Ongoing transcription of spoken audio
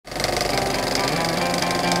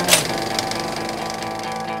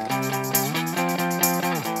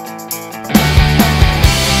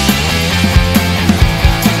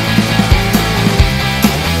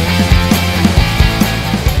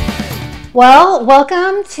Well,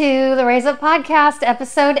 welcome to the Raise Up Podcast,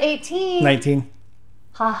 episode 18. 19.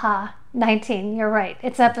 Haha, 19. You're right.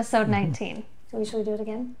 It's episode 19. Should we do it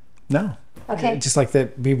again? No. Okay. Just like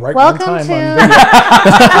that, be right Welcome on time to on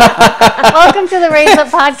video. welcome to the Raise Up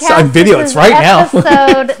Podcast. It's on video. This It's right now.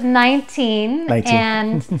 Episode 19. 19.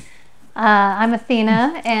 And I'm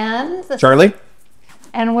Athena and Charlie.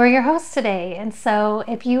 And we're your hosts today. And so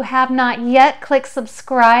if you have not yet clicked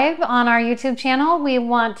subscribe on our YouTube channel, we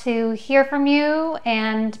want to hear from you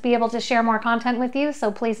and be able to share more content with you.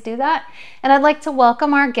 So please do that. And I'd like to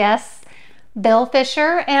welcome our guests, Bill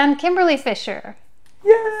Fischer and Kimberly Fischer.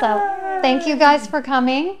 Yeah. So thank you guys for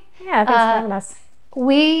coming. Yeah, thanks for having us.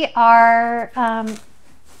 We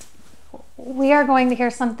are going to hear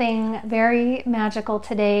something very magical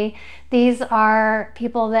today. These are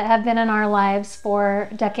people that have been in our lives for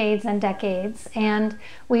decades and decades, and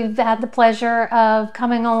we've had the pleasure of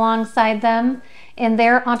coming alongside them in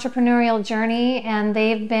their entrepreneurial journey, and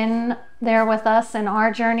they've been there with us in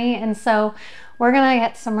our journey, and so we're going to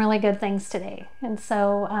get some really good things today. And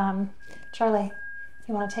so, Charlie,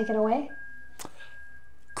 you want to take it away?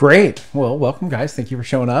 Great. Well, welcome, guys. Thank you for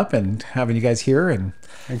showing up and having you guys here. And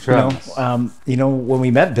thanks for having us. When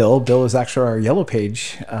we met Bill was actually our Yellow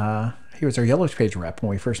Page. He was our Yellow Page rep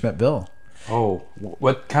when we first met Bill. Oh,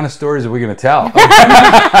 what kind of stories are we going to tell?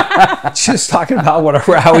 Just talking about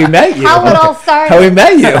how we met you. How it all started. How we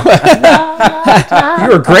met you.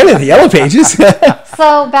 You were great at the Yellow Pages.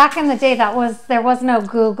 So back in the day, there was no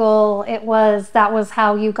Google. That was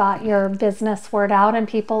how you got your business word out, and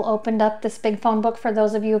people opened up this big phone book for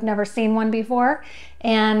those of you who've never seen one before.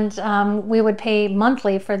 And we would pay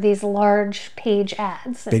monthly for these large page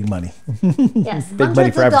ads. Big money. Yes, Big hundreds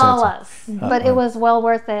money for of advertising. dollars. But it was well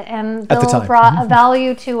worth it. And At the Bill time. brought a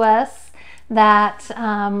value to us that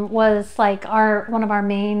was like one of our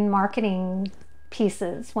main marketing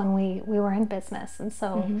pieces when we were in business. And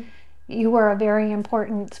so you were a very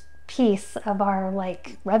important piece of our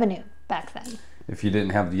revenue back then. If you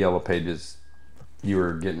didn't have the Yellow Pages, you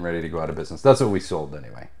were getting ready to go out of business. That's what we sold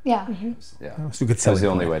anyway. Yeah. Yeah. It was a good That was selling the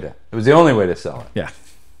only point. way to. It was the only way to sell it. Yeah.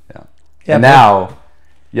 Yeah. Yeah, And now,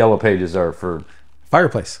 Yellow Pages are for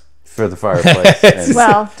Fireplace. the fireplace. And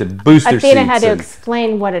Well, to boost their Athena seats. had to and-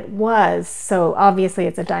 explain what it was, so obviously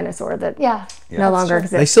it's a dinosaur that Yeah. no longer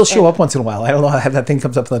exists. They still show up once in a while. I don't know how that thing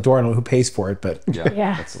comes up on the door. I don't know who pays for it, but yeah,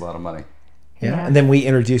 Yeah. that's a lot of money. yeah. And then we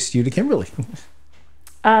introduced you to Kimberly.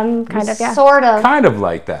 Kind of, yeah. Sort of. Kind of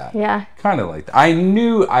like that. Yeah. Kind of like that.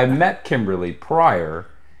 I met Kimberly prior,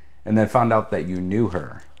 and then found out that you knew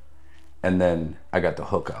her, and then I got the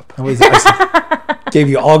hookup. I gave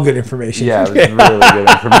you all good information. Yeah, it was really good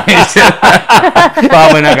information.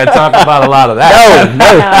 Probably not going to talk about a lot of that.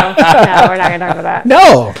 No, we're not going to talk about that.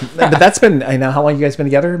 No, but that's been. I know how long you guys been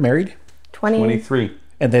together, married, 23.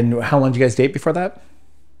 and then how long did you guys date before that?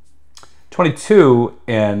 22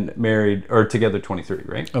 and married, or together 23,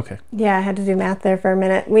 right? Okay. Yeah, I had to do math there for a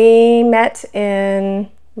minute. We met in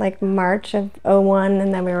March of 01,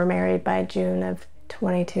 and then we were married by June of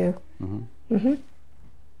 22.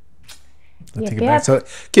 Let's take it back. So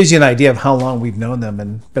it gives you an idea of how long we've known them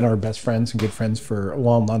and been our best friends and good friends for a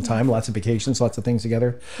long, long time. Lots of vacations, lots of things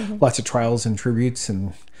together, lots of trials and tributes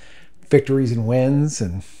and victories and wins,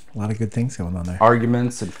 and a lot of good things going on there.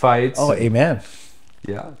 Arguments and fights. Oh, amen.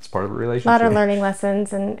 Yeah, it's part of a A relationship. lot of learning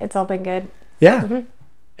lessons, and it's all been good. Yeah.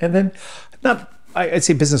 And then I'd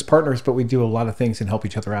say business partners, but we do a lot of things and help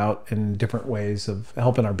each other out in different ways of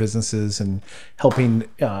helping our businesses and helping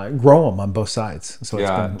grow them on both sides. So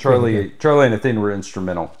Yeah, it's been really good. Charlie and Athena were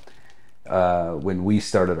instrumental when we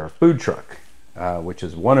started our food truck, which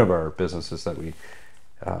is one of our businesses that we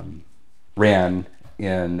ran,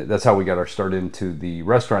 and that's how we got our start into the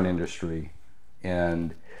restaurant industry.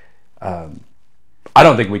 And I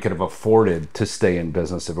don't think we could have afforded to stay in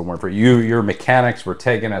business if it weren't for you. Your mechanics were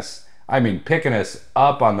picking us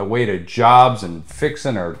up on the way to jobs and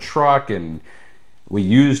fixing our truck, and we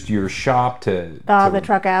used your shop to Thaw the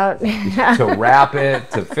truck out. to wrap it,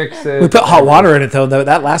 to fix it. We put hot water in it, though.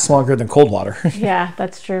 That lasts longer than cold water. Yeah,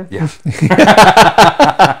 that's true. Yeah.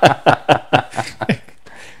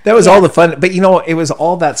 That was all the fun. But, it was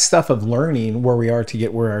all that stuff of learning where we are to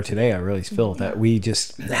get where we are today. I really feel that we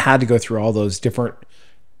just had to go through all those different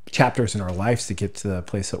chapters in our lives to get to the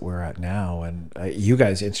place that we're at now. And you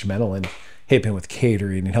guys instrumental in helping with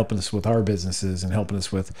catering and helping us with our businesses and helping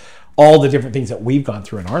us with all the different things that we've gone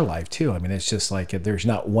through in our life too. I mean, it's just like there's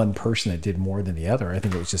not one person that did more than the other. I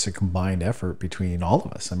think it was just a combined effort between all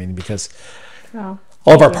of us. I mean, because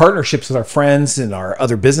all of our partnerships with our friends and our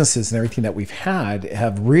other businesses and everything that we've had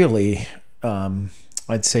have really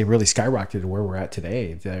I'd say, really skyrocketed to where we're at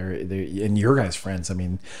today. They're and your guys' friends. I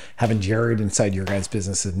mean, having Jared inside your guys'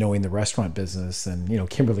 business and knowing the restaurant business, and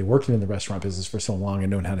Kimberly working in the restaurant business for so long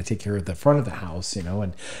and knowing how to take care of the front of the house,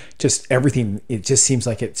 and just everything. It just seems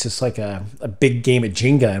like it's just like a big game of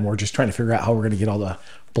Jenga, and we're just trying to figure out how we're going to get all the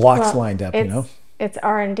blocks lined up. It's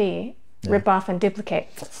R&D, rip off and duplicate.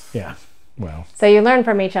 Yeah. Well, so you learn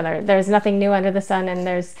from each other. There's nothing new under the sun, and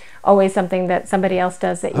there's always something that somebody else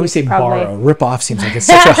does that I always you say probably... borrow. Rip off seems like it's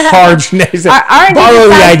such a hard name. Borrow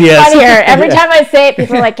the ideas. Funnier. Every time I say it,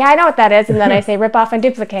 people are like, yeah, I know what that is. And then I say rip off and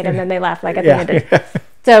duplicate, and then they laugh like at the end of it.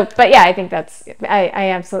 So, but yeah, I think I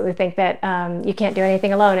absolutely think that you can't do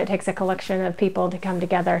anything alone. It takes a collection of people to come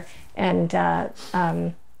together. And that's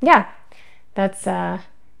kind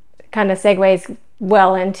of segues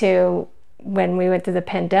well into when we went through the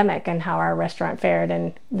pandemic and how our restaurant fared,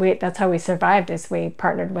 and that's how we survived, is we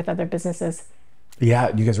partnered with other businesses. Yeah,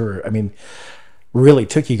 you guys were, really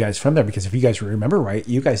took you guys from there, because if you guys remember right,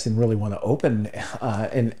 you guys didn't really want to open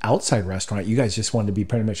an outside restaurant. You guys just wanted to be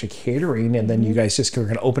pretty much a catering, and then you guys just were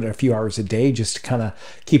going to open it a few hours a day just to kind of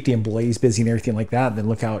keep the employees busy and everything like that. And then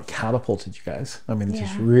look how it catapulted you guys. It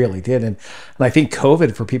just really did. And I think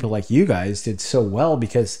COVID for people like you guys did so well,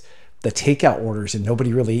 because the takeout orders, and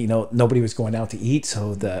nobody really, nobody was going out to eat.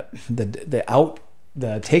 So the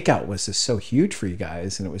takeout was just so huge for you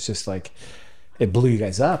guys. And it was just like, it blew you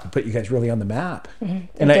guys up and put you guys really on the map. Mm-hmm.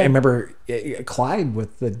 And I remember Clyde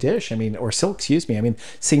with the dish, or Silk, excuse me.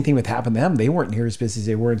 Same thing with happened to them. They weren't near as busy as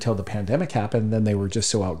they were until the pandemic happened. Then they were just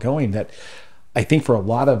so outgoing that I think for a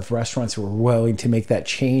lot of restaurants who were willing to make that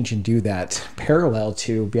change and do that parallel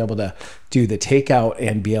to be able to do the takeout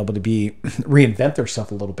and be able to reinvent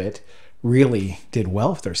themselves a little bit, really did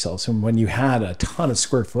well for themselves. And when you had a ton of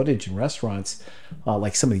square footage in restaurants,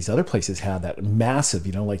 like some of these other places had that massive,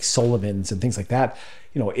 like Sullivan's and things like that,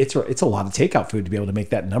 it's a lot of takeout food to be able to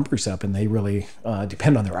make that numbers up. And they really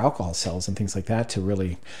depend on their alcohol sales and things like that to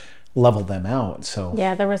really level them out. So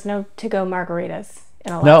yeah, there was no to-go margaritas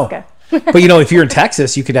in Alaska. No. But if you're in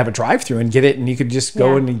Texas, you could have a drive-through and get it, and you could just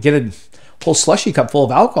go and get a whole slushy cup full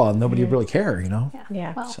of alcohol, and nobody would really care,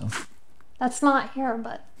 Yeah. Well, that's not here,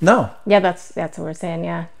 but no. Yeah, that's what we're saying.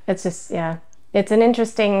 Yeah, it's just it's an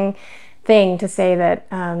interesting thing to say that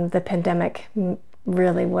the pandemic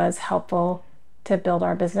really was helpful to build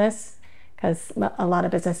our business, because a lot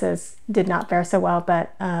of businesses did not fare so well.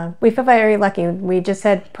 But we feel very lucky. We just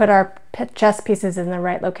had put our chess pieces in the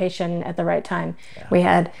right location at the right time. Yeah. We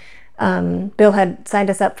had. Bill had signed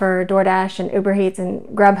us up for DoorDash and Uber Eats and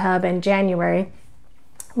Grubhub in January.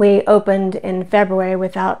 We opened in February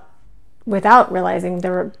without realizing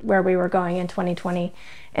where we were going in 2020,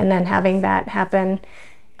 and then having that happen,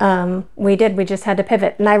 we just had to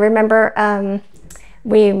pivot. And I remember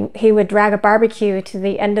he would drag a barbecue to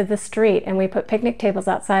the end of the street, and we put picnic tables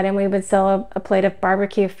outside, and we would sell a plate of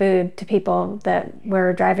barbecue food to people that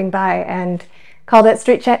were driving by, and called it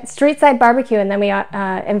street side barbecue. And then we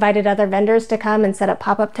invited other vendors to come and set up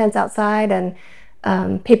pop-up tents outside,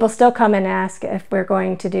 and people still come and ask if we're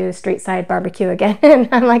going to do street side barbecue again. And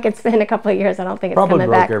I'm like, it's been a couple of years, I don't think it's coming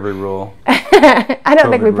back. Probably broke every rule. I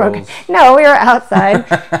don't think we broke it. No, we were outside.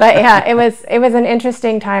 But yeah, it was an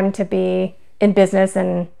interesting time to be in business.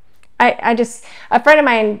 And a friend of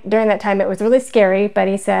mine during that time, it was really scary, but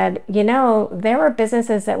he said, there were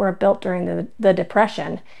businesses that were built during the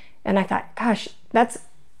Depression. And I thought, gosh, that's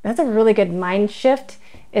a really good mind shift.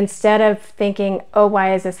 Instead of thinking, oh,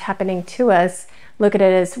 why is this happening to us? Look at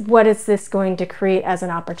it as, what is this going to create as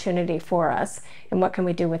an opportunity for us? And what can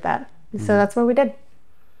we do with that? Mm-hmm. So that's what we did.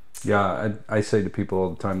 Yeah, I say to people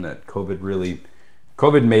all the time that COVID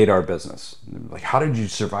made our business. Like, how did you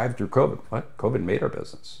survive through COVID? What? COVID made our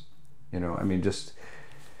business. Just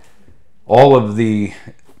all of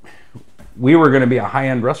we were going to be a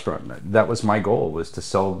high-end restaurant. That was my goal, was to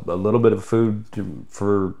sell a little bit of food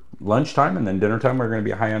for lunchtime, and then dinner time we're going to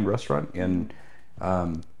be a high-end restaurant. And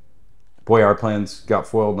boy, our plans got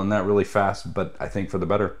foiled on that really fast, but I think for the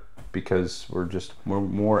better, because we're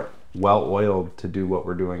more well-oiled to do what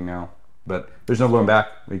we're doing now. But there's no going back.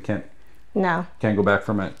 We can't go back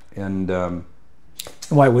from it. And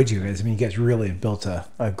why would you guys? You guys really have built a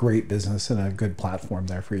great business and a good platform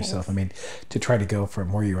there for yourself. Thanks. To try to go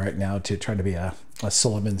from where you're at now to try to be a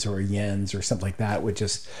Sullivan's or a Yen's or something like that would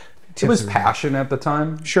just... It was passion at the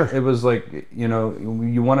time. Sure. It was like, you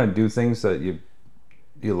want to do things that you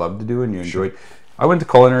love to do and you enjoy. Sure. I went to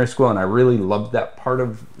culinary school, and I really loved that part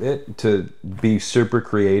of it, to be super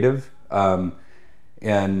creative. And,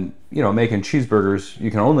 making cheeseburgers,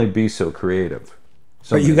 you can only be so creative.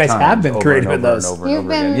 so But you many guys have times, been over creative and in over those. and over and You've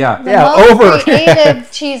over again. been Yeah. the Yeah, most over.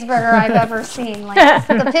 creative cheeseburger I've ever seen. Like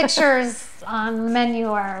the pictures on the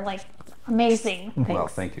menu are like amazing. Well,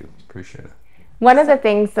 thank you. Appreciate it. One of the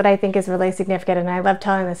things that I think is really significant, and I love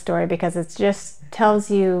telling this story because it just tells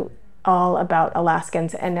you all about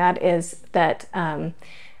Alaskans, and that is that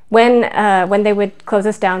when they would close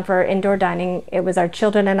us down for indoor dining, it was our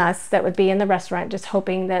children and us that would be in the restaurant just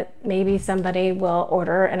hoping that maybe somebody will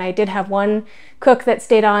order. And I did have one cook that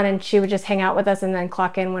stayed on, and she would just hang out with us and then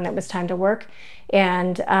clock in when it was time to work.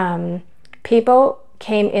 And people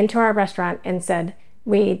came into our restaurant and said,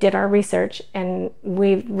 we did our research and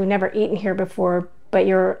we've never eaten here before, but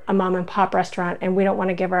you're a mom and pop restaurant and we don't want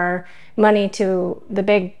to give our money to the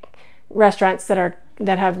big restaurants that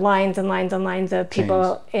have lines and lines and lines of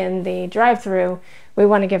people in the drive-through. We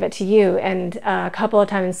want to give it to you. And a couple of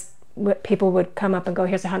times people would come up and go,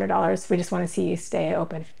 here's $100. We just want to see you stay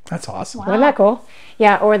open. That's awesome. Wow. Wasn't that cool?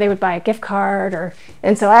 Yeah, or they would buy a gift card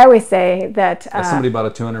and so I always say that Somebody bought a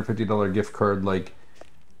 $250 gift card like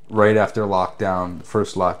right after lockdown, the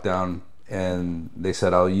first lockdown, and they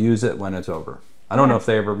said, I'll use it when it's over. I don't know if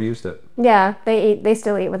they ever used it. yeah, they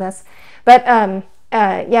still eat with us. But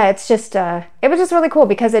yeah, it's just it was just really cool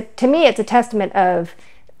because to me it's a testament of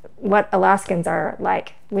what Alaskans are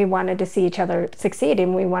like. We wanted to see each other succeed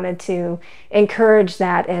and we wanted to encourage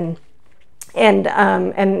that and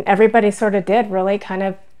everybody sort of did really kind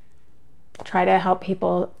of try to help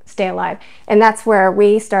people stay alive. And that's where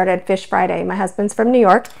we started Fish Friday. My husband's from New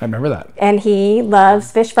York. I remember that. And he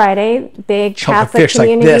loves Fish Friday, big Chunk of Catholic fish like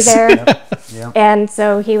community this. there. Yeah. And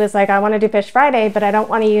so he was like, I want to do Fish Friday, but I don't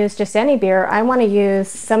want to use just any beer. I want to use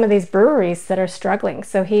some of these breweries that are struggling.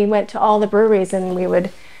 So he went to all the breweries and we would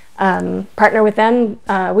partner with them.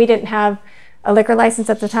 We didn't have a liquor license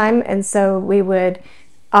at the time. And so we would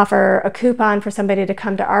offer a coupon for somebody to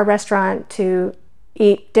come to our restaurant to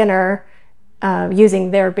eat dinner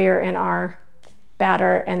using their beer in our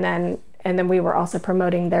batter, and then we were also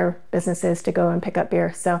promoting their businesses to go and pick up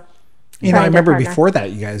beer. So You know, I remember before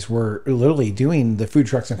that, you guys were literally doing the food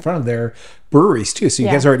trucks in front of their breweries too. So you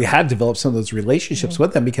guys already had developed some of those relationships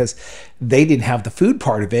with them because they didn't have the food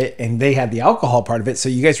part of it and they had the alcohol part of it. So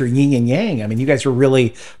you guys were yin and yang. I mean, you guys were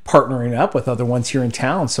really partnering up with other ones here in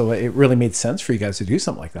town. So it really made sense for you guys to do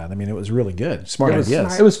something like that. I mean, it was really good. Smart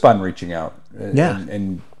ideas. It was fun reaching out Yeah.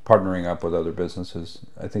 and partnering up with other businesses.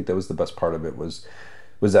 I think that was the best part of it was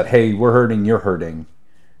that, hey, we're hurting, you're hurting.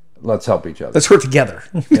 Let's help each other. Let's work together.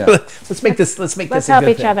 Yeah. Let's make this. Let's help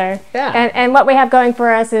each other. Yeah. And what we have going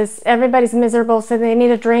for us is everybody's miserable, so they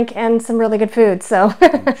need a drink and some really good food. So.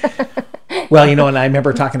 Well, you know, and I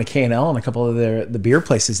remember talking to K&L and a couple of the beer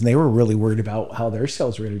places, and they were really worried about how their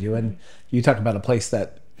sales were going to do. And you talk about a place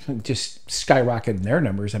that just skyrocketed in their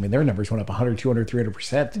numbers. I mean, their numbers went up 100, 200,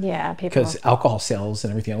 300%. Yeah, people. Because alcohol sales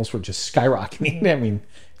and everything else were just skyrocketing. I mean,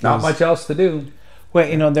 Not much else to do. Well,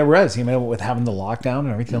 you know, there was, you know, with having the lockdown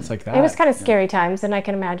and everything else like that. It was kind of scary times, and I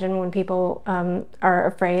can imagine when people are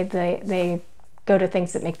afraid, they go to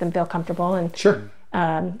things that make them feel comfortable. And Sure. Food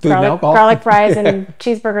and alcohol. garlic fries and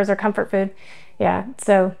cheeseburgers are comfort food. Yeah,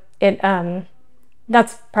 so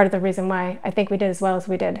that's part of the reason why I think we did as well as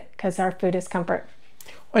we did, because our food is comfort.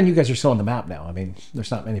 And you guys are still on the map now. I mean, there's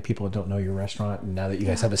not many people that don't know your restaurant. And now that you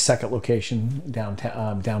guys have a second location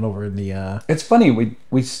downtown, down over in the... It's funny,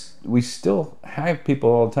 we still have people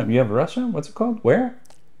all the time. You have a restaurant? What's it called? Where?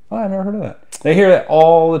 Oh, I've never heard of that. They hear that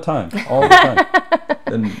all the time. But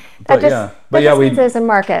yeah, means there's a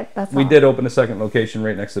market. That's we all. did open a second location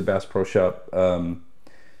right next to Bass Pro Shop.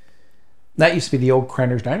 That used to be the old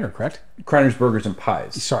Kreiner's Diner, correct? Kreiner's Burgers and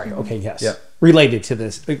Pies. Sorry. Okay, yes. Yeah. Related to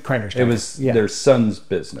this, Kreiner's Diner. It was their son's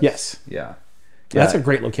business. Yes. Yeah. That's a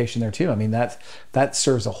great location there too. I mean, that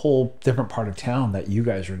serves a whole different part of town that you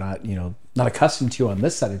guys are not accustomed to on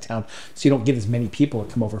this side of town. So you don't get as many people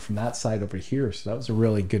that come over from that side over here. So that was a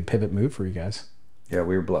really good pivot move for you guys. Yeah,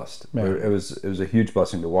 we were blessed. Yeah. It was a huge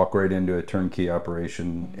blessing to walk right into a turnkey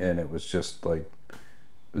operation, and it was just like, it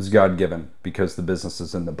was God given because the business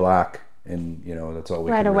is in the black, and that's all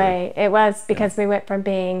we right could away. It was because we went from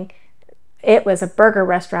it was a burger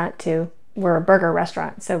restaurant to we're a burger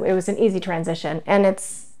restaurant. So it was an easy transition, and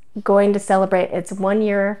it's going to celebrate its 1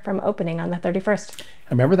 year from opening on the 31st.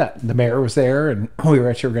 I remember that the mayor was there, and we were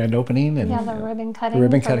at your grand opening, and the ribbon cutting. the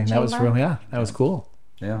ribbon for cutting. the That was chamber. really that was cool.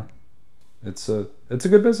 Yeah, it's a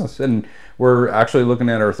good business, and we're actually looking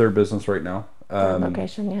at our third business right now.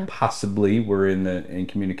 Location, yeah. Possibly we're in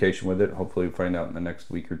communication with it. Hopefully, we'll find out in the next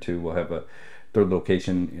week or two. We'll have a third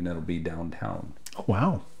location, and it'll be downtown. Oh,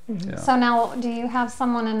 wow. Yeah. So now, do you have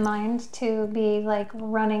someone in mind to be like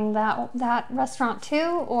running that restaurant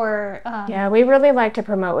too, or? Yeah, we really like to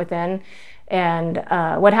promote within. And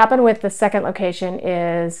what happened with the second location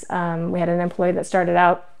is we had an employee that started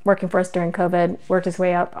out working for us during COVID, worked his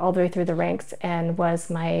way up all the way through the ranks, and was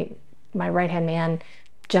my right-hand man,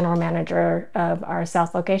 general manager of our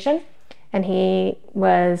South location. And he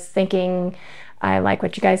was thinking, I like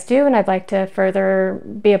what you guys do, and I'd like to further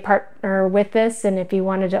be a partner with this. And if you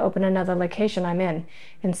wanted to open another location, I'm in.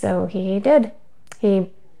 And so he did. He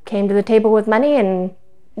came to the table with money, and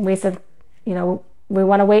we said, you know, we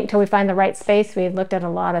want to wait until we find the right space. We looked at a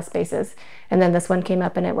lot of spaces, and then this one came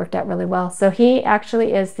up and it worked out really well. So he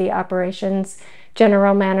actually is the operations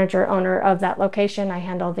general manager, owner of that location. I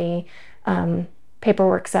handle the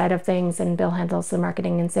paperwork side of things, and Bill handles the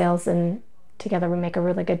marketing and sales, and together we make a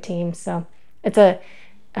really good team. So it's I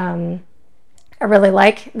really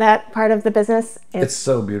like that part of the business. It's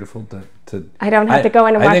so beautiful to I don't have to go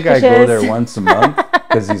in and wash dishes. I think I go there once a month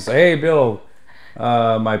because he's, hey, Bill,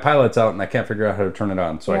 my pilot's out and I can't figure out how to turn it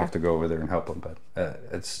on, so I have to go over there and help him. But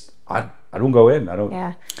I don't go in. I don't.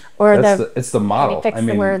 Yeah. Or it's the model. I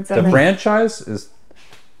mean, the franchise is.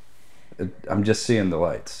 I'm just seeing the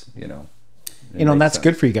lights. And that's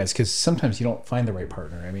good for you guys, because sometimes you don't find the right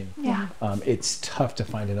partner. I mean, yeah. It's tough to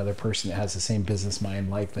find another person that has the same business mind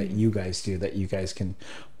like that you guys do, that you guys can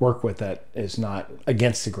work with, that is not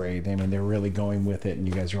against the grain. I mean, they're really going with it, and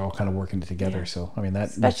you guys are all kind of working together. Yeah. So, I mean,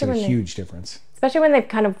 that makes a huge difference. Especially when they've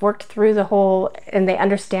kind of worked through the whole, and they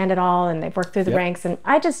understand it all, and they've worked through the ranks. And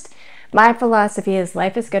my philosophy is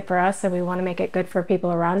life is good for us, so we want to make it good for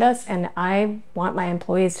people around us. And I want my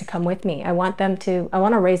employees to come with me. I want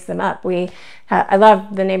to raise them up. I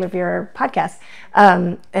love the name of your podcast,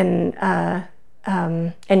 and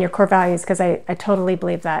your core values, because I totally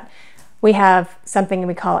believe that. We have something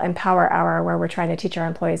we call Empower Hour, where we're trying to teach our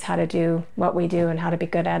employees how to do what we do and how to be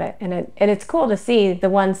good at it. And it's cool to see the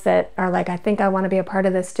ones that are like, I think I want to be a part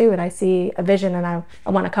of this too, and I see a vision, and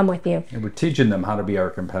I want to come with you. And we're teaching them how to be our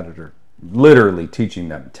competitor. Literally teaching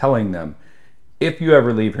them, telling them, if you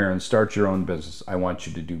ever leave here and start your own business, I want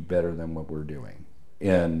you to do better than what we're doing.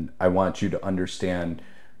 And I want you to understand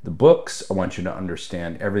the books. I want you to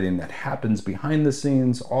understand everything that happens behind the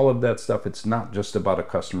scenes, all of that stuff. It's not just about a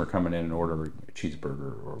customer coming in and ordering a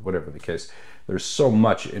cheeseburger or whatever the case. There's so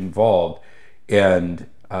much involved. And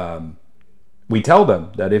we tell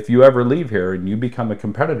them that if you ever leave here and you become a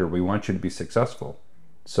competitor, we want you to be successful.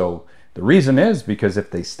 So the reason is because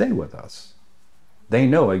if they stay with us, they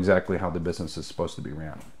know exactly how the business is supposed to be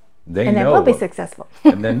ran. And then we'll be successful.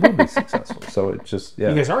 And then we'll be successful. So it's just,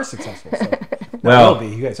 You guys are successful. So well, will be.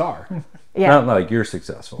 You guys are. Yeah. Not like you're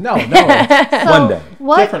successful. No. One day.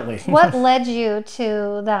 Differently. What led you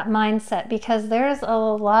to that mindset? Because there's a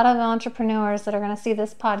lot of entrepreneurs that are going to see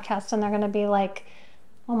this podcast and they're going to be like,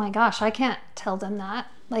 oh my gosh, I can't tell them that.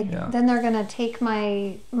 Then they're going to take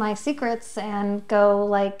my secrets and go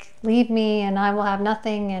leave me, and I will have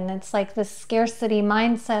nothing. And it's like this scarcity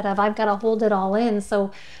mindset of I've got to hold it all in.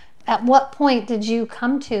 So at what point did you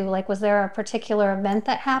come to, was there a particular event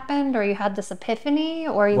that happened, or you had this epiphany,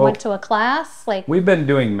 or you went to a class? We've been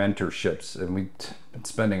doing mentorships, and we've been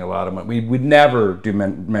spending a lot of money. We would never do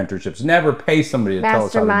mentorships, never pay somebody to tell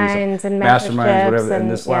us how to do something. Masterminds, whatever. And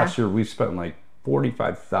this last year, we've spent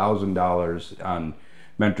 $45,000 on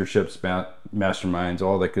mentorships, masterminds,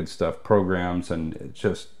 all that good stuff, programs, and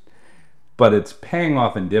but it's paying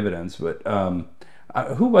off in dividends. But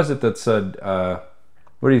who was it that said,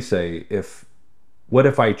 what do you say, what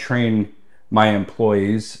if I train my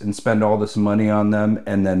employees and spend all this money on them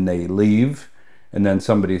and then they leave, and then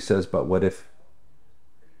somebody says, but what if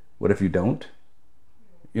you don't?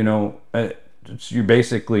 You're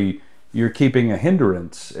keeping a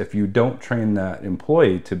hindrance if you don't train that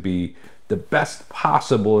employee to be the best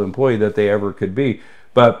possible employee that they ever could be.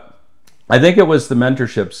 But I think it was the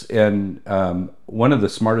mentorships, and one of the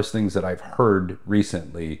smartest things that I've heard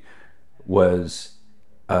recently was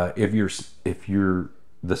if you're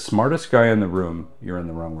the smartest guy in the room, you're in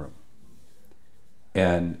the wrong room.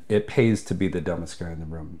 And it pays to be the dumbest guy in the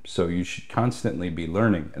room. So you should constantly be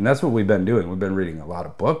learning. And that's what we've been doing. We've been reading a lot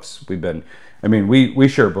of books. We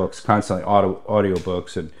share books constantly, audio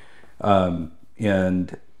books, and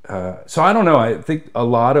so I don't know. I think a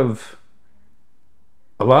lot of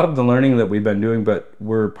the learning that we've been doing, but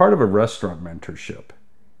we're part of a restaurant mentorship,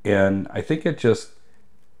 and I think it just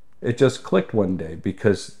clicked one day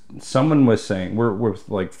because someone was saying, we're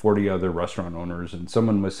with 40 other restaurant owners, and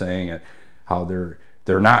someone was saying how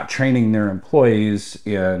they're not training their employees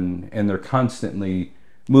and they're constantly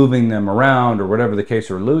moving them around or whatever the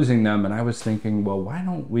case, or losing them. And I was thinking, well,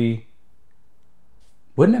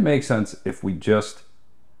 wouldn't it make sense if we just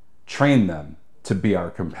train them to be our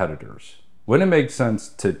competitors? wouldn't it make sense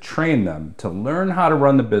to train them to learn how to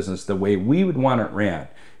run the business the way we would want it ran?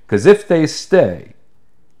 Because if they stay,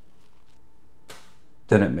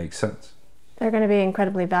 then it makes sense. They're going to be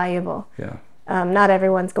incredibly valuable. Yeah. Not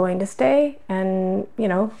everyone's going to stay, and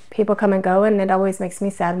people come and go, and it always makes me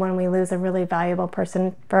sad when we lose a really valuable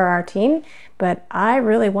person for our team. But I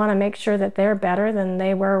really want to make sure that they're better than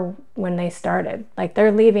they were when they started. Like,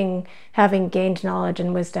 they're leaving having gained knowledge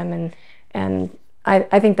and wisdom, and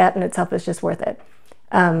I think that in itself is just worth it.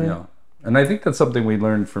 Yeah. And I think that's something we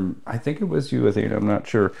learned from, I think it was you, Athena, I'm not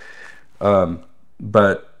sure.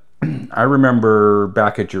 But I remember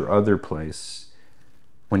back at your other place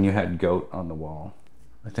when you had goat on the wall.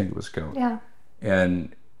 I think it was goat. Yeah.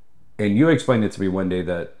 And you explained it to me one day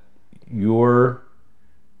that your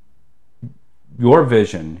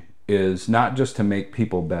vision is not just to make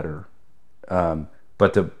people better,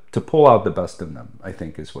 but to pull out the best in them, I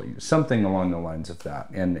think is something along the lines of that.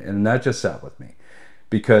 And that just sat with me,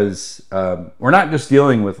 because we're not just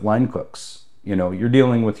dealing with line cooks. You're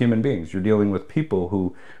dealing with human beings. You're dealing with people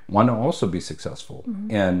who want to also be successful.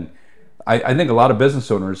 Mm-hmm. And I think a lot of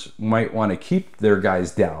business owners might want to keep their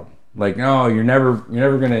guys down. Like, no, you're never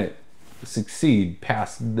going to succeed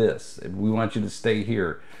past this. We want you to stay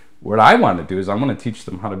here. What I want to do is I want to teach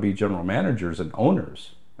them how to be general managers and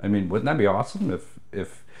owners. I mean, wouldn't that be awesome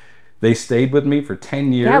if they stayed with me for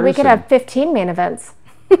 10 years? Yeah, we could have 15 main events.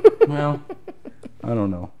 Well, I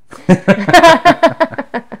don't know.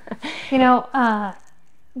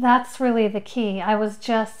 That's really the key. I was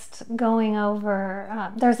just going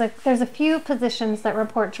over, there's a few positions that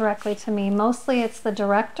report directly to me. Mostly it's the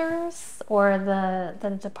directors or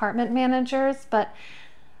the department managers, but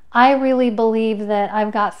I really believe that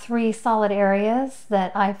I've got 3 solid areas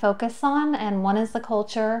that I focus on, and one is the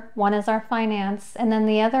culture, one is our finance, and then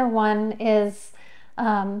the other one is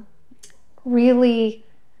really,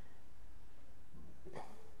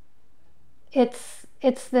 it's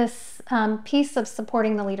this piece of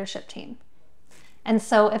supporting the leadership team. And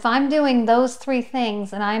so if I'm doing those 3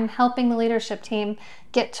 things and I'm helping the leadership team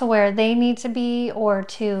get to where they need to be, or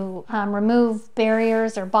to remove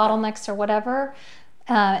barriers or bottlenecks or whatever,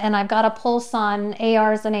 and I've got a pulse on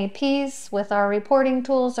ARs and APs with our reporting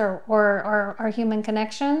tools or our human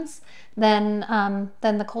connections, then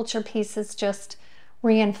the culture piece is just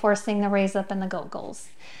reinforcing the raise up and the GOAT goals.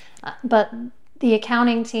 But the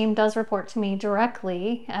accounting team does report to me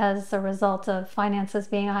directly as a result of finances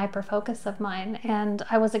being a hyper focus of mine. And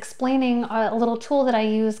I was explaining a little tool that I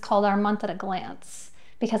use called our month at a glance,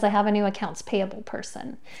 because I have a new accounts payable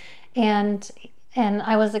person. And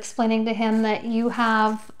I was explaining to him that you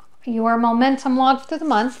have your momentum log through the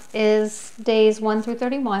month is days 1 through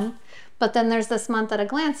 31, but then there's this month at a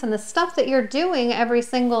glance, and the stuff that you're doing every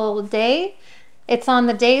single day, it's on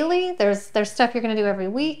the daily. There's stuff you're going to do every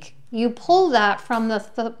week. You pull that from the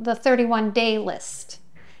 31-day list,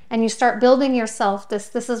 and you start building yourself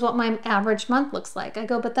this is what my average month looks like. I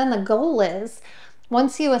go, but then the goal is,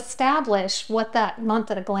 once you establish what that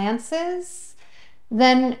month at a glance is,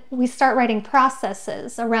 then we start writing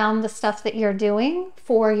processes around the stuff that you're doing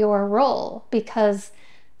for your role, because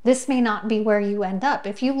this may not be where you end up.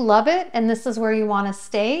 If you love it and this is where you want to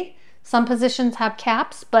stay, some positions have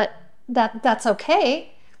caps, but that's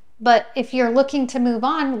okay. But if you're looking to move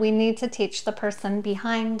on, we need to teach the person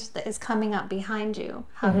that is coming up behind you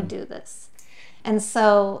how to do this. And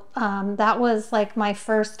so that was like my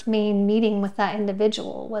first main meeting with that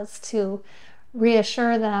individual, was to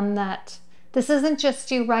reassure them that this isn't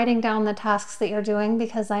just you writing down the tasks that you're doing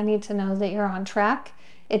because I need to know that you're on track.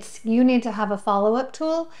 You need to have a follow-up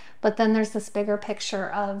tool, but then there's this bigger picture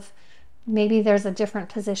of maybe there's a different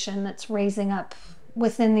position that's raising up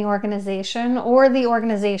within the organization or the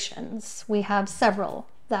organizations. We have several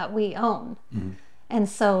that we own. Mm-hmm. And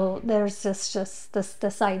so there's just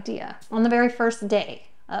this idea on the very first day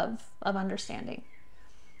of understanding.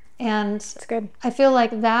 And it's good. I feel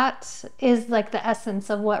like that is like the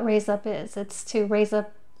essence of what Raise Up is. It's to raise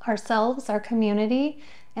up ourselves, our community,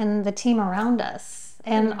 and the team around us.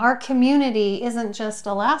 And our community isn't just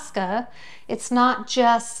Alaska. It's not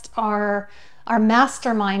just our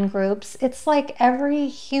mastermind groups. It's like every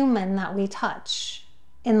human that we touch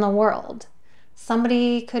in the world.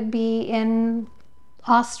 Somebody could be in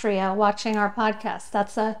Austria watching our podcast.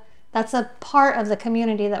 That's a part of the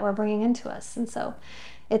community that we're bringing into us. And so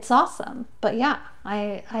it's awesome. But yeah,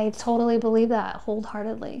 I totally believe that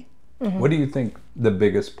wholeheartedly. Mm-hmm. What do you think the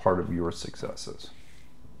biggest part of your success is?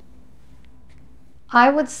 I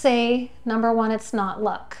would say, number one, it's not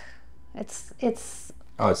luck. It's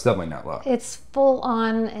definitely not luck. It's full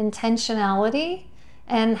on intentionality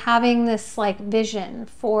and having this like vision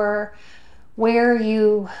for where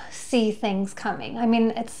you see things coming. I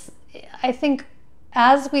mean, I think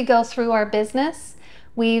as we go through our business,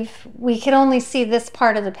 we can only see this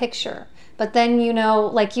part of the picture. But then,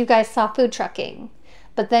 like you guys saw food trucking,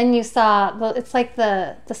 but then you saw, it's like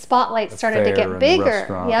the spotlight started to get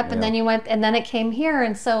bigger. Yep. And then you went, and then it came here.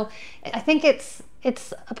 And so I think it's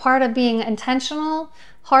a part of being intentional,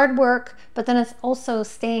 hard work, but then it's also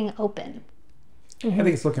staying open. I think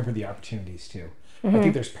it's looking for the opportunities too. I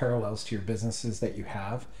think there's parallels to your businesses that you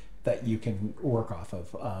have that you can work off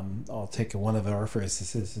of. I'll take one of our first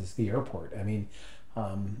is the airport. I mean,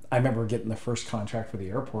 I remember getting the first contract for the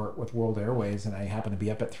airport with World Airways, and I happened to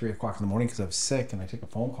be up at 3 o'clock in the morning because I was sick, and I took a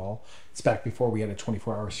phone call. It's back before we had a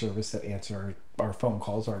 24-hour service that answered our phone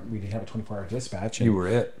calls. We didn't have a 24-hour dispatch. And, you were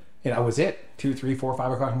it. And I was it. 2, 3, 4,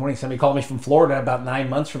 5 o'clock in the morning. Somebody called me from Florida about 9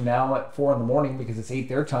 months from now at 4 in the morning because it's 8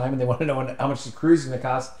 their time, and they want to know how much the cruise is going to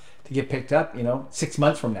cost to get picked up, 6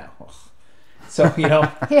 months from now. So,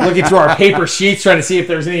 looking through our paper sheets, trying to see if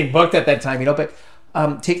there's anything booked at that time,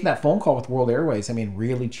 but taking that phone call with World Airways,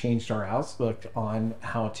 really changed our outlook on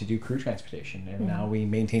how to do crew transportation. And now we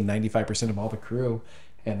maintain 95% of all the crew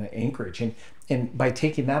in Anchorage. And by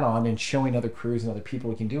taking that on and showing other crews and other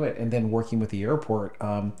people we can do it, and then working with the airport,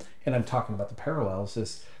 and I'm talking about the parallels,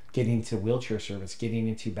 is getting into wheelchair service, getting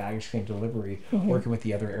into baggage claim delivery, working with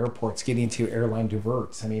the other airports, getting into airline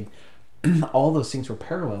diverts. All those things were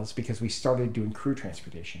parallels because we started doing crew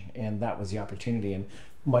transportation, and that was the opportunity. And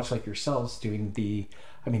much like yourselves doing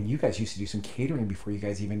you guys used to do some catering before you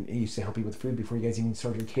guys even used to help you with food before you guys even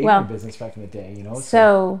started your catering business back in the day,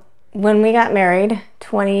 So when we got married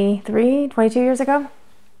 22 years ago,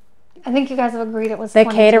 I think you guys have agreed it was the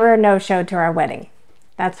 22. caterer no-showed to our wedding.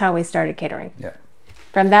 That's how we started catering. Yeah.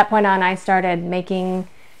 From that point on, I started making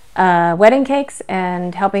wedding cakes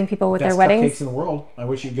and helping people with Best their weddings. cupcakes in the world. I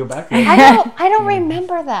wish you'd go back. I don't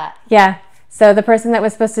remember that. Yeah. So the person that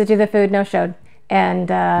was supposed to do the food no-showed. And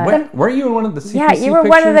weren't you in one of the CPC yeah, you were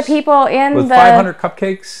one of the people in with the 500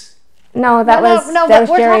 cupcakes? No, that was no. that But was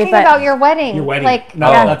we're Jerry, talking but about your wedding. Your wedding, like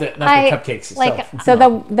not the cupcakes itself. so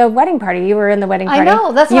the wedding party. You were in the wedding party. I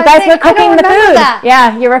know. That's you what guys I'm were saying. I don't cooking the remember food. that.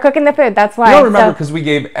 Yeah, you were cooking the food. That's why. I don't remember because we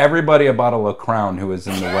gave everybody a bottle of Crown who was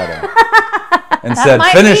in the wedding. And said,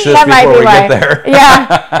 finish this before we get there.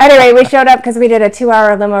 Yeah. Anyway, we showed up because we did a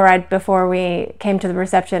 2-hour limo ride before we came to the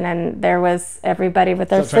reception, and there was everybody with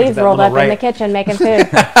their sleeves rolled up in the kitchen making food.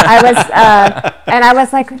 I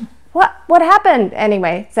was like, what happened?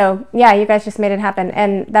 Anyway, so yeah, you guys just made it happen,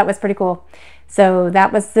 and that was pretty cool. So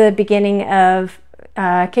that was the beginning of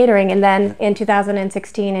catering. And then in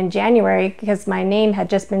 2016 in January, because my name had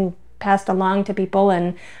just been passed along to people,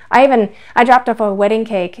 and I dropped off a wedding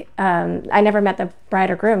cake. I never met the bride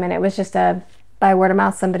or groom, and it was just by word of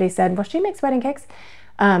mouth. Somebody said, well, she makes wedding cakes.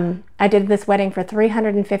 I did this wedding for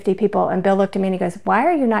 350 people, and Bill looked at me and he goes, why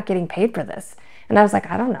are you not getting paid for this? And I was like,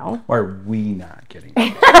 I don't know. Why are we not getting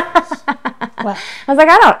paid? Well, I was like,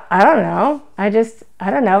 I don't know. I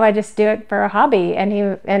don't know. I just do it for a hobby.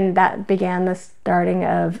 And that began the starting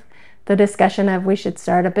of the discussion of we should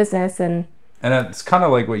start a business. And it's kind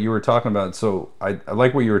of like what you were talking about. So I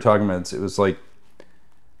like what you were talking about. It was like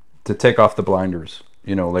to take off the blinders.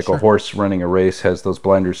 Like a horse running a race has those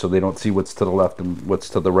blinders so they don't see what's to the left and what's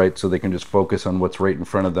to the right, so they can just focus on what's right in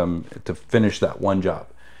front of them to finish that one job.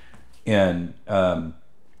 And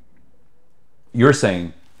you're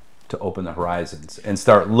saying to open the horizons and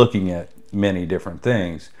start looking at many different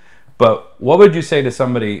things. But what would you say to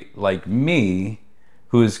somebody like me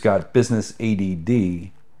who's got business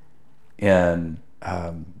ADD and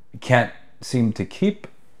can't seem to keep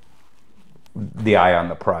the eye on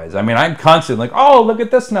the prize? I'm constantly like, oh, look at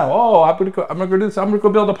this now. Oh, I'm gonna go do this. I'm gonna go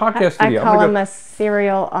build a podcast studio. I call him a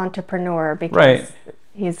serial entrepreneur because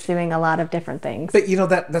he's doing a lot of different things. But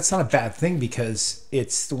that's not a bad thing, because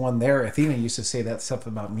it's the one there. Athena used to say that stuff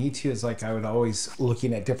about me too, is like I would always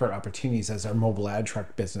looking at different opportunities as our mobile ad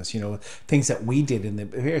truck business, things that we did in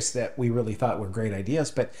the years that we really thought were great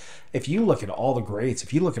ideas. But if you look at all the greats,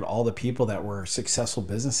 if you look at all the people that were successful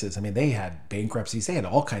businesses, they had bankruptcies, they had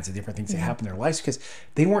all kinds of different things that happened in their lives because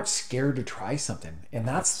they weren't scared to try something. And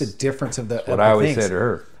that's the difference of the what I always say to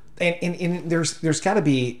her. And there's got to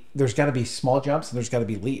be small jumps and there's got to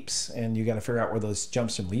be leaps, and you got to figure out where those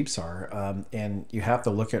jumps and leaps are, and you have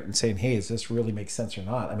to look at it and saying, hey, does this really make sense or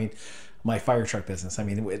not? My fire truck business,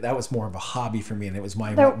 that was more of a hobby for me, and it was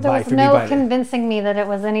my there was no convincing me that it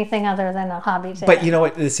was anything other than a hobby to But him. you know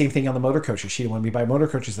what, the same thing on the motor coaches. She didn't want me to buy motor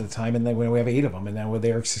coaches at the time, and then when we have 8 of them, and now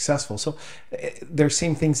they are successful. So there's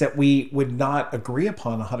same things that we would not agree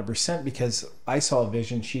upon 100% because I saw a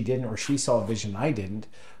vision she didn't, or she saw a vision I didn't.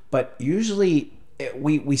 But usually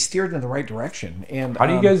we steered in the right direction. And How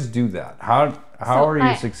do you guys do that? How are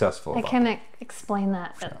you successful? I can explain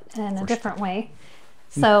that in a different way.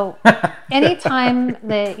 So anytime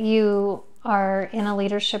that you are in a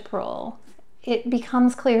leadership role, it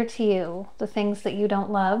becomes clear to you the things that you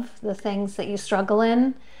don't love, the things that you struggle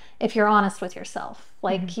in, if you're honest with yourself.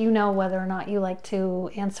 Like, you know whether or not you like to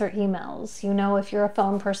answer emails. You know if you're a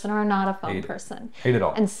phone person or not a phone person. Hate it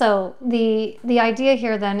all. And so the idea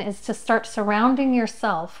here then is to start surrounding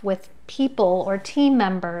yourself with people or team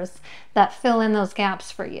members that fill in those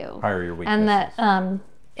gaps for you. Hire your weaknesses. And that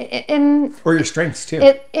or your strengths too.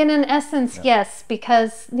 In an essence, yes,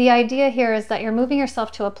 because the idea here is that you're moving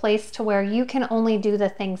yourself to a place to where you can only do the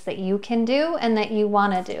things that you can do and that you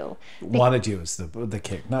want to do. Want to do is the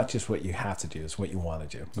kick, not just what you have to do, is what you want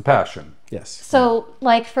to do. The passion. Yes. So,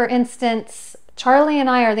 like, for instance, Charlie and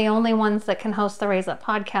I are the only ones that can host the Raise Up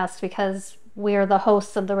podcast because we are the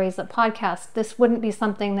hosts of the Raise Up podcast. This wouldn't be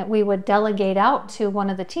something that we would delegate out to one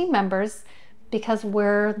of the team members because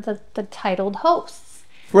we're the titled hosts.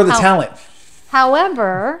 We're the talent.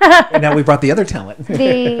 However, and now we brought the other talent.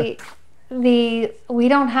 we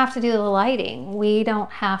don't have to do the lighting. We don't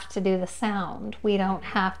have to do the sound. We don't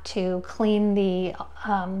have to clean the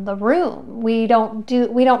room. We don't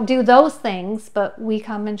do those things, but we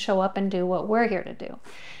come and show up and do what we're here to do.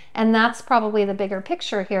 And that's probably the bigger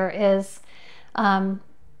picture here is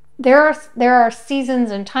there are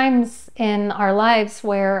seasons and times in our lives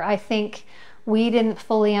where I think we didn't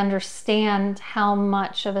fully understand how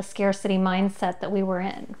much of a scarcity mindset that we were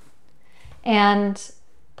in. And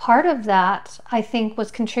part of that, I think,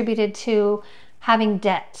 was contributed to having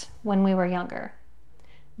debt when we were younger.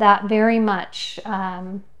 That very much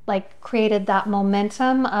created that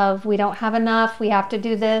momentum of we don't have enough, we have to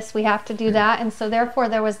do this, we have to do that. And so therefore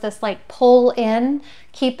there was this like pull in,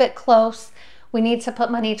 keep it close. We need to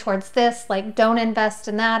put money towards this, like don't invest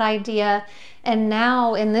in that idea. And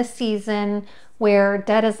now in this season where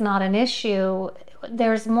debt is not an issue,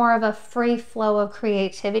 there's more of a free flow of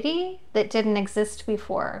creativity that didn't exist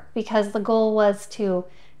before because the goal was to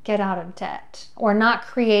get out of debt or not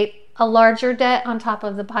create a larger debt on top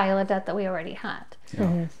of the pile of debt that we already had. Yeah.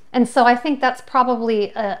 Mm-hmm. And so I think that's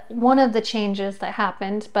probably one of the changes that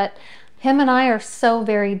happened, but him and I are so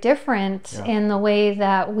very different in the way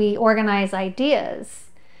that we organize ideas,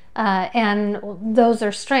 and those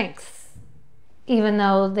are strengths, even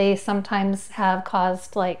though they sometimes have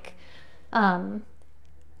caused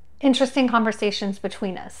interesting conversations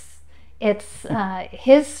between us. It's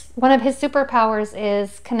one of his superpowers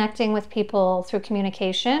is connecting with people through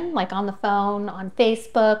communication, like on the phone, on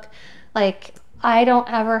Facebook. Like, I don't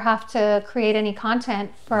ever have to create any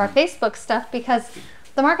content for our Facebook stuff because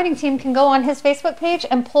the marketing team can go on his Facebook page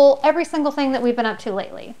and pull every single thing that we've been up to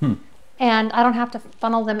lately. And I don't have to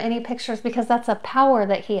funnel them any pictures because that's a power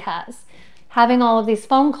that he has. Having all of these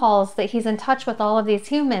phone calls that he's in touch with all of these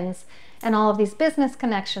humans and all of these business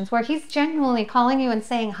connections where he's genuinely calling you and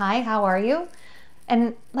saying, hi, how are you?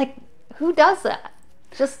 And like, who does that?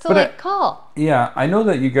 Just to call. Yeah, I know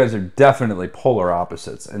that you guys are definitely polar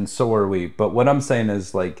opposites, and so are we. But what I'm saying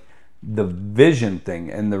is like the vision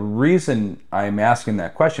thing, and the reason I'm asking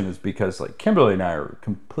that question is because like Kimberly and I are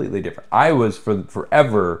completely different. I was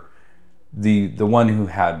forever the one who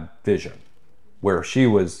had vision, where she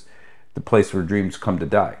was the place where dreams come to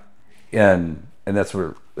die, and that's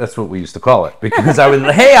what we used to call it, because I was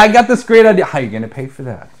like, hey, I got this great idea. How are you going to pay for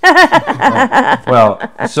that?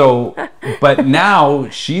 But now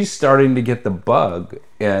she's starting to get the bug,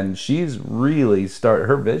 and she's really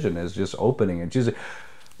her vision is just opening. And she's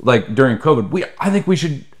like, during COVID, I think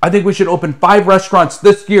we should open 5 restaurants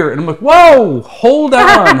this year. And I'm like, whoa, hold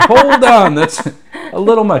on. That's a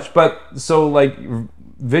little much. But so like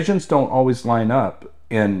visions don't always line up.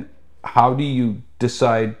 And how do you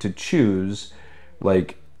decide to choose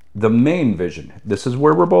like the main vision? This is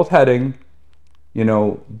where we're both heading,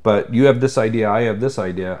 but you have this idea, I have this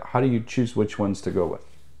idea. How do you choose which ones to go with?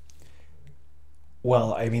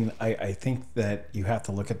 Well, I mean, I think that you have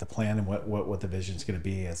to look at the plan and what the vision is going to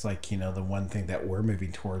be. It's like, the one thing that we're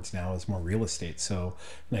moving towards now is more real estate. So,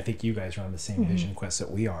 and I think you guys are on the same vision quest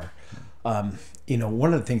that we are.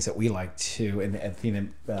 One of the things that we like to, and Athena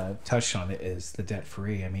touched on it, is the debt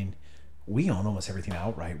free. I mean, we own almost everything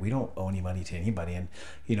outright. We don't owe any money to anybody. And,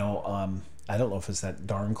 I don't know if it's that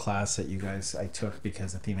darn class that I took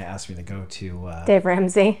because Athena asked me to go to Dave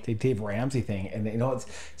Ramsey. The Dave Ramsey thing. And, it's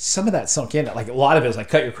some of that sunk in. Like, a lot of it was like,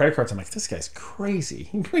 cut your credit cards. I'm like, this guy's crazy.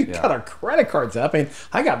 We cut our credit cards up. I mean,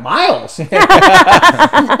 I got miles. But,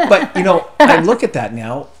 I look at that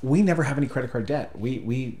now. We never have any credit card debt.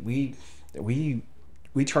 We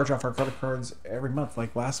we charge off our credit cards every month.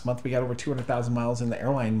 Like last month, we got over 200,000 miles in the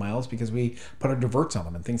airline miles because we put our diverts on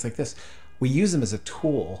them and things like this. We use them as a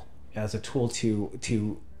tool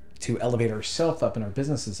to elevate ourselves up and our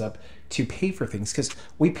businesses up to pay for things, because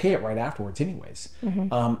we pay it right afterwards anyways.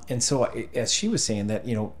 And so as she was saying that,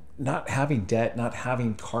 not having debt, not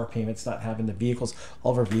having car payments, not having the vehicles,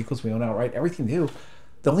 all of our vehicles we own outright, everything new.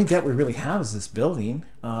 The only debt we really have is this building,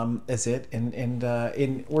 is it,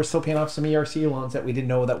 and we're still paying off some ERC loans that we didn't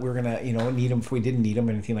know that we were gonna, need them if we didn't need them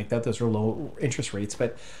or anything like that. Those are low interest rates,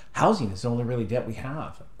 but housing is the only really debt we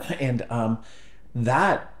have, and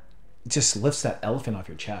that just lifts that elephant off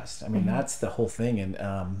your chest. I mean, that's the whole thing, and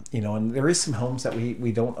and there is some homes that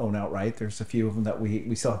we don't own outright. There's a few of them that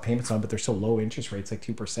we still have payments on, but they're so low interest rates, like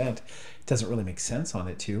 2%. It doesn't really make sense on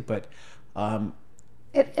it too, but.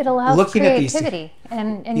 It allows Looking at creativity,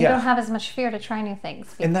 and you don't have as much fear to try new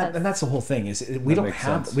things. And that's the whole thing, is we don't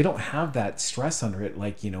have that stress under it,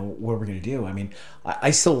 like, what are we going to do? I mean,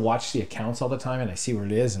 I still watch the accounts all the time, and I see where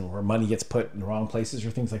it is and where money gets put in the wrong places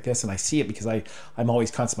or things like this, and I see it because I'm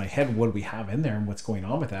always constantly in my head, what do we have in there and what's going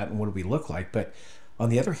on with that and what do we look like? But on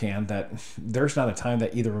the other hand, that there's not a time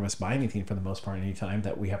that either of us buy anything, for the most part, any time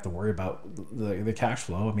that we have to worry about the cash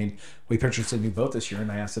flow. I mean, we purchased a new boat this year,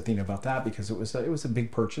 and I asked Athena about that because it was a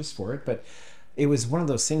big purchase for it, but it was one of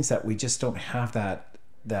those things that we just don't have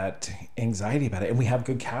that anxiety about it, and we have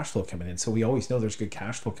good cash flow coming in, so we always know there's good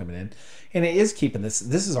cash flow coming in, and it is keeping this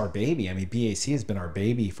is our baby. I mean, BAC has been our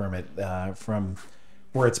baby from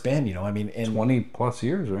where it's been, I mean, in 20 plus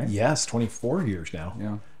years, right? Yes, 24 years now.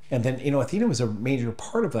 Yeah. And then, Athena was a major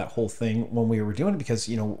part of that whole thing when we were doing it, because,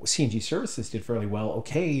 C&G Services did fairly well.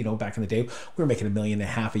 Okay, back in the day, we were making $1.5 million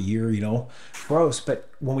a year, gross. But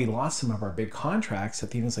when we lost some of our big contracts,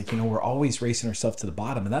 Athena's like, we're always racing ourselves to the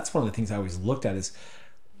bottom. And that's one of the things I always looked at, is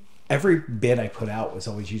every bid I put out was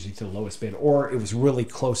always usually to the lowest bid, or it was really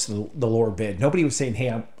close to the lower bid. Nobody was saying, hey,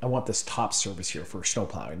 I want this top service here for snow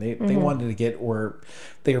plowing. They wanted to get where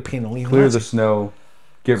they were paying the lean. Clear the snow.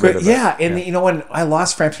 Get rid of it. Yeah, and when I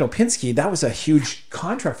lost Frampton Opinski, that was a huge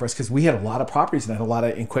contract for us, because we had a lot of properties and had a lot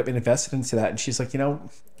of equipment invested into that. And she's like, there's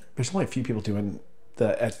only a few people doing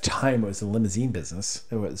at the time it was the limousine business.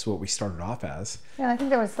 It was what we started off as. Yeah, I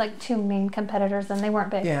think there was like 2 main competitors, and they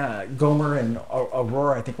weren't big. Yeah, Gomer and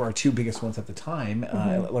Aurora, I think, were our 2 biggest ones at the time.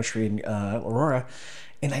 Luxury and Aurora.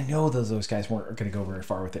 And I know those guys weren't going to go very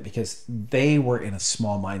far with it, because they were in a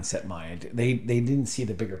small mindset mind. They didn't see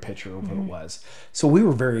the bigger picture of what it was. So we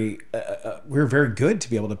were very good to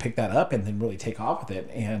be able to pick that up and then really take off with it.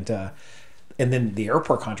 And then the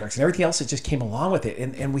airport contracts and everything else that just came along with it.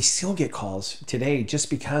 And we still get calls today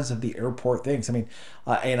just because of the airport things. I mean,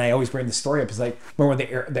 and I always bring the story up, is like, remember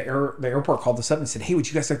when the airport called us up and said, hey, would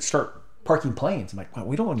you guys like to start parking planes? I'm like, well,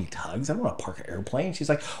 we don't need tugs. I don't want to park an airplane. She's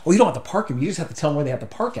like, well, you don't have to park them. You just have to tell them where they have to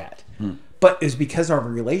park at. But it was because of our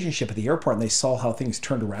relationship at the airport, and they saw how things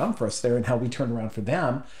turned around for us there and how we turned around for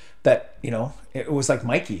them, that, it was like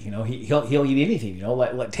Mikey, he'll eat anything,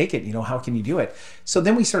 let take it, how can you do it? So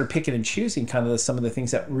then we started picking and choosing kind of some of the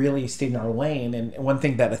things that really stayed in our lane. And one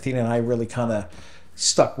thing that Athena and I really kind of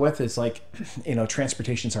stuck with is like,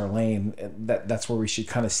 transportation's our lane. That's where we should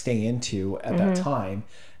kind of stay into at that time.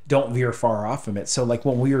 Don't veer far off from it. So like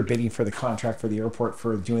when we were bidding for the contract for the airport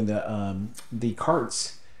for doing the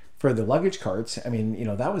carts, for the luggage carts, I mean,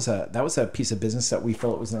 that was a piece of business that we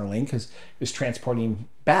felt was in our lane, because it was transporting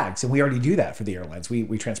bags, and we already do that for the airlines.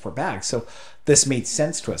 We transport bags, so this made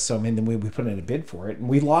sense to us. So I mean, then we put in a bid for it, and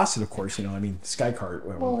we lost it, of course. Skycart.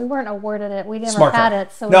 Well, we weren't awarded it. We never Smart had card.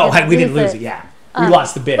 it, so we didn't lose it. Yeah. We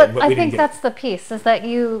lost the bid, but we I didn't think get that's the piece, is that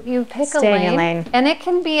you pick Stay a in your lane, lane. and it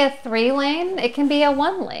can be a 3 lane, it can be a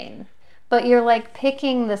 1 lane, but you're like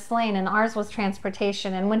picking this lane, and ours was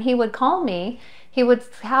transportation. And when he would call me, he would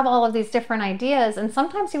have all of these different ideas, and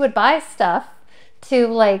sometimes he would buy stuff to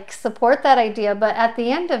like support that idea. But at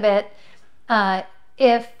the end of it,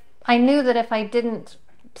 if I knew that if I didn't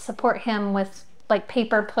support him with like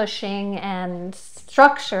paper pushing and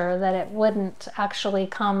structure, that it wouldn't actually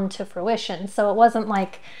come to fruition. So it wasn't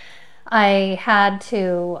like I had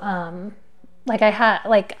to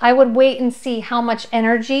I would wait and see how much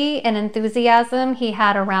energy and enthusiasm he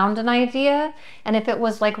had around an idea, and if it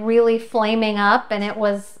was like really flaming up and it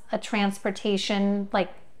was a transportation like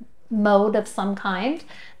mode of some kind,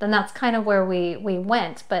 then that's kind of where we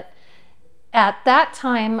went. But at that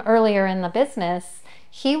time, earlier in the business,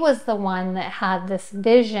 he was the one that had this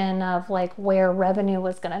vision of like where revenue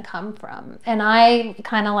was going to come from. And I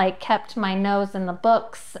kind of like kept my nose in the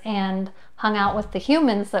books and hung out with the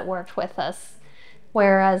humans that worked with us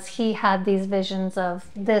whereas he had these visions of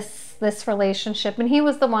this relationship, and he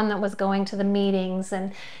was the one that was going to the meetings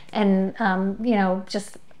and you know,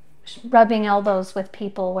 just rubbing elbows with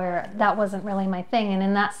people, where that wasn't really my thing. And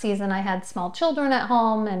in that season I had small children at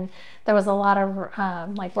home, and there was a lot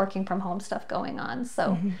of like working from home stuff going on.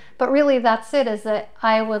 So but really that's it, is that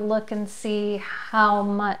I would look and see how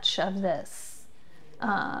much of this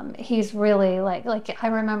he's really like I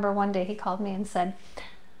remember one day he called me and said,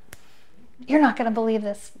 "You're not going to believe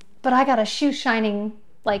this, but I got a shoe shining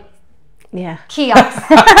like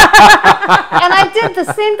kiosk." And I did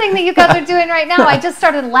the same thing that you guys are doing right now. I just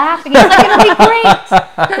started laughing. He's like, "It'll be great.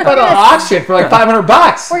 Put an auction for like $500.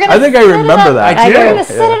 I think I remember that. I do. We're going to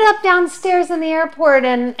set it up downstairs in the airport,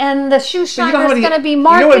 and the shoe shiner is going to be You know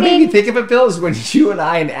marketing." what made me think of it, Bill, is when you and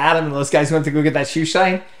I and Adam and those guys went to go get that shoe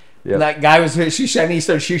shine. Yep. And that guy was shoe shining. He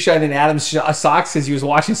started shoe shining Adam's socks because he was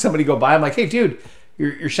watching somebody go by. I'm like, "Hey, dude,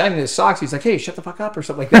 you're shining his socks." He's like, "Hey, shut the fuck up," or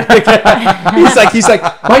something like that. he's like,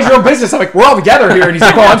 "Mind your own business." I'm like, "We're all together here," and he's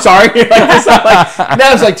like, "Oh, I'm sorry." Like this. I'm like, and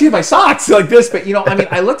I was like, "Dude, my socks," like this. But you know, I mean,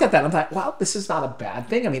 I looked at that and I'm like, "Wow, this is not a bad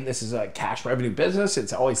thing." I mean, this is a cash revenue business.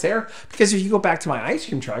 It's always there, because if you go back to my ice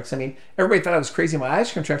cream trucks, I mean, everybody thought I was crazy in my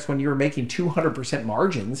ice cream trucks when you were making 200%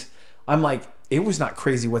 margins. I'm like, it was not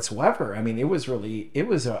crazy whatsoever. I mean, it was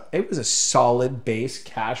a solid base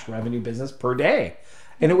cash revenue business per day.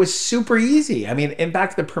 And it was super easy. I mean, in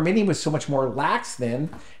fact, the permitting was so much more lax than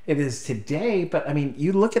it is today. But I mean,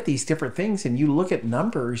 you look at these different things and you look at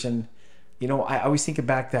numbers, and you know, I always think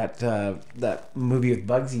back that movie with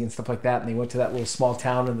Bugsy and stuff like that. And they went to that little small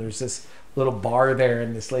town, and there's this little bar there,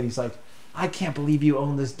 and this lady's like, "I can't believe you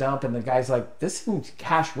own this dump." And the guy's like, "This is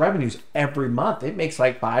cash revenues every month. It makes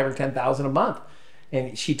like $5,000 or $10,000 a month."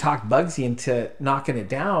 And she talked Bugsy into knocking it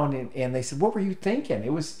down, and they said, "What were you thinking?"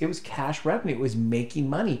 It was cash revenue. It was making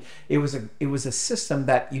money. It was a system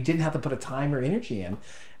that you didn't have to put a time or energy in.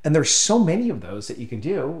 And there's so many of those that you can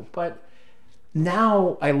do. But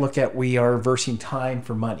now I look at, we are reversing time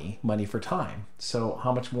for money for time. So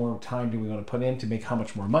how much more time do we want to put in to make how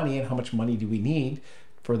much more money, and how much money do we need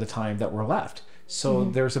for the time that we're left? So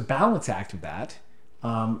there's a balance act of that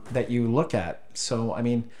that you look at. So I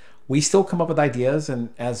mean, we still come up with ideas, and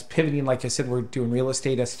as pivoting, like I said, we're doing real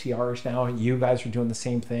estate STRs now. You guys are doing the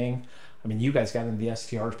same thing. I mean, you guys got into the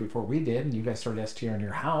STRs before we did, and you guys started STR in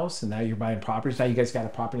your house, and now you're buying properties. Now you guys got a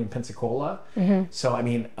property in Pensacola. So I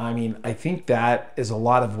mean, I think that is a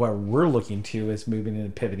lot of what we're looking to, is moving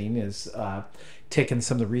and pivoting, is taking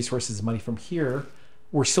some of the resources and money from here.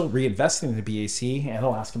 We're still reinvesting in the BAC and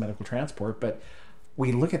Alaska Medical Transport, but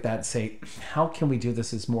we look at that and say, how can we do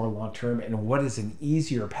this as more long-term, and what is an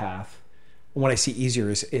easier path? When I see easier,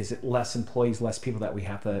 is it less employees, less people that we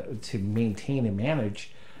have to maintain and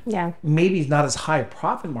manage. Yeah. Maybe not as high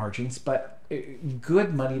profit margins, but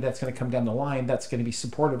good money that's going to come down the line, that's going to be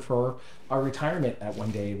supported for our retirement at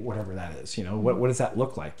one day, whatever that is. You know, what does that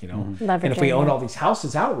look like? You know, and if we own all these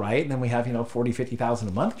houses outright, and then we have, you know, 40,000, 50,000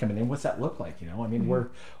 a month coming in, what's that look like? You know, I mean,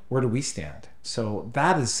 where do we stand? So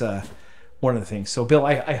that is one of the things. So Bill,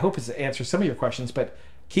 I hope it's answered some of your questions, but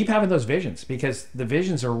keep having those visions, because the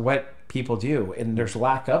visions are what people do, and there's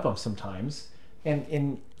lack of them sometimes,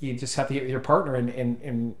 and you just have to get with your partner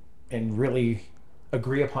and really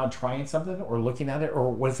agree upon trying something, or looking at it, or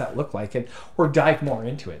what does that look like, and or dive more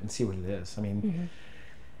into it and see what it is. I mean,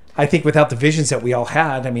 I think without the visions that we all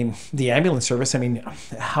had, I mean, the ambulance service, I mean,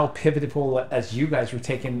 how pivotal as you guys were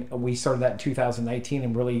taking, we started that in 2019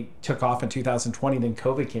 and really took off in 2020. Then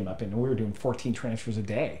COVID came up, and we were doing 14 transfers a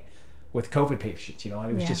day with COVID patients, you know,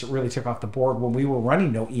 and it was just, it really took off the board when we were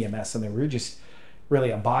running no EMS, and then we were just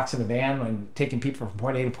really a box in a van and taking people from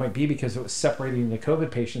point A to point B, because it was separating the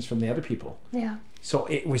COVID patients from the other people. Yeah. So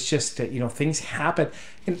it was just, you know, things happen,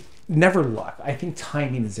 and never luck. I think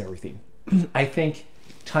timing is everything. I think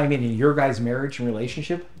timing in your guys' marriage and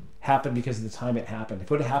relationship happened because of the time it happened. If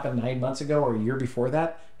it would have happened 9 months ago or a year before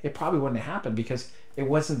that, it probably wouldn't have happened, because it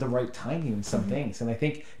wasn't the right timing in some things. And I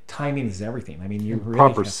think timing is everything. I mean, you really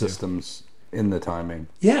proper systems in the timing.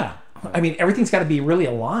 Yeah. I mean, everything's got to be really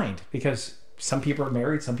aligned, because some people are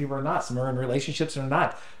married, some people are not, some are in relationships or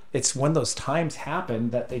not. It's when those times happen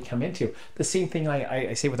that they come into. The same thing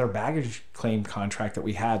I say with our baggage claim contract that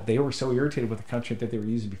we had. They were so irritated with the contract that they were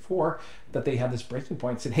using before that they had this breaking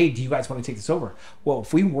point and said, "Hey, do you guys want to take this over?" Well,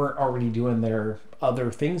 if we weren't already doing their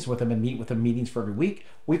other things with them and meet with them meetings for every week,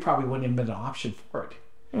 we probably wouldn't have been an option for it.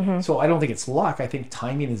 So I don't think it's luck. I think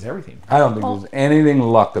timing is everything. I don't think there's anything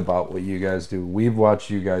luck about what you guys do. We've watched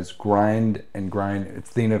you guys grind and grind.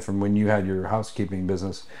 Athena, from when you had your housekeeping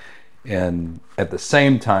business, and at the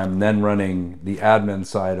same time then running the admin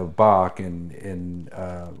side of Bach, and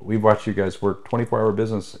we've watched you guys work 24-hour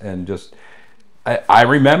business and just I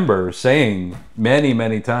remember saying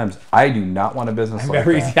many times, I do not want a business like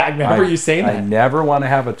that. I remember you saying that. I never want to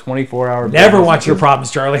have a 24-hour Never business. want your problems,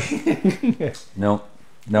 Charlie. No,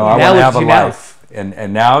 I want to have a life.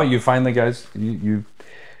 And now you finally, guys, you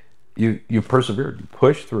persevered, you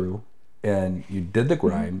pushed through, and you did the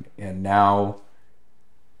grind, and now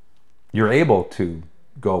you're able to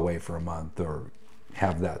go away for a month or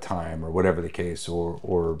have that time or whatever the case,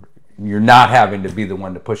 or you're not having to be the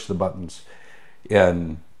one to push the buttons.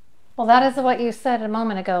 And well, that is what you said a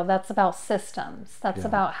moment ago. That's about systems. That's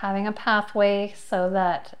about having a pathway so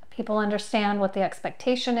that people understand what the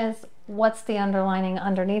expectation is, what's the underlining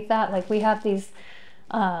underneath that. Like we have these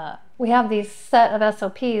set of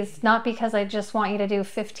SOPs, not because I just want you to do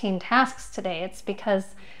 15 tasks today. It's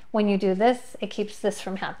because when you do this, it keeps this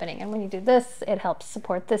from happening. And when you do this, it helps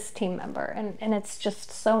support this team member. And it's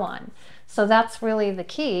just so on. So that's really the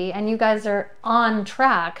key. And you guys are on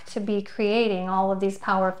track to be creating all of these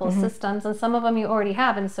powerful systems. And some of them you already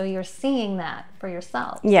have. And so you're seeing that for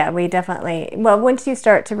yourself. Yeah, we definitely, well, once you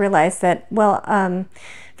start to realize that, well,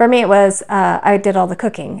 for me it was, I did all the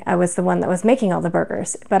cooking. I was the one that was making all the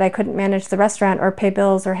burgers, but I couldn't manage the restaurant or pay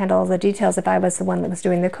bills or handle all the details if I was the one that was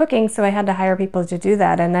doing the cooking. So I had to hire people to do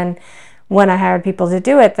that. And then when I hired people to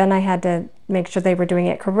do it, then I had to make sure they were doing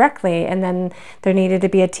it correctly. And then there needed to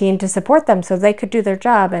be a team to support them so they could do their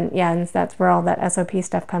job. And yeah, and that's where all that SOP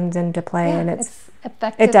stuff comes into play. Yeah, and it's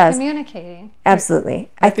effective communicating. Absolutely.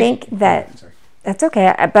 I think that that's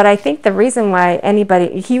okay. But I think the reason why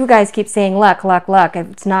you guys keep saying luck,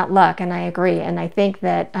 it's not luck. And I agree. And I think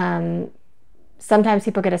that sometimes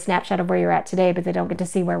people get a snapshot of where you're at today, but they don't get to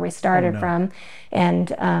see where we started from.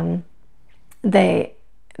 And the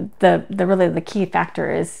key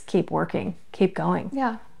factor is keep working, keep going.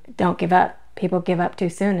 Yeah. Don't give up. People give up too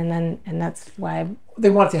soon, and that's why they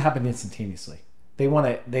want it to happen instantaneously. They want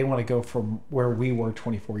to go from where we were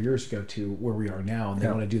 24 years ago to where we are now, and they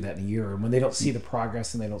want to do that in a year. And when they don't see the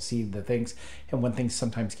progress and they don't see the things, and when things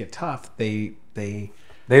sometimes get tough, they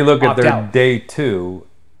look at their out. day 2,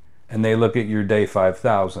 and they look at your day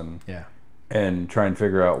 5,000. Yeah. And try and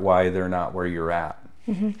figure out why they're not where you're at.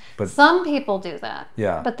 But some people do that.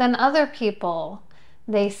 Yeah. But then other people,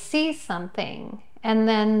 they see something and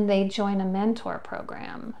then they join a mentor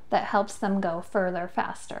program that helps them go further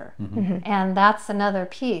faster. And that's another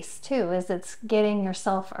piece too, is it's getting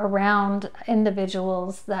yourself around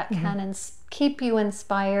individuals that can keep you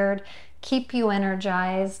inspired, keep you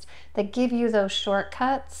energized, that give you those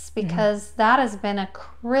shortcuts, because that has been a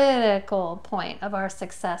critical point of our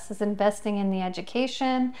success, is investing in the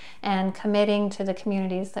education and committing to the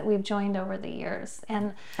communities that we've joined over the years.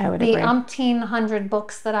 And the umpteen hundred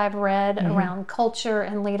books that I've read around culture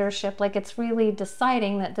and leadership, like it's really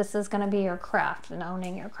deciding that this is going to be your craft and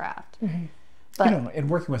owning your craft. But, and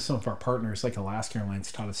working with some of our partners, like Alaska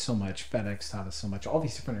Airlines taught us so much, FedEx taught us so much, all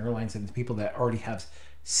these different airlines and people that already have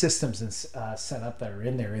systems and set up that are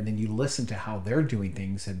in there, and then you listen to how they're doing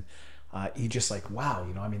things, and you just like, wow,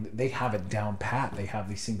 I mean, they have it down pat. They have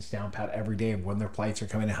these things down pat every day of when their flights are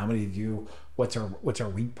coming in, how many to do, what's our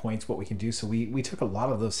weak points, what we can do. So we took a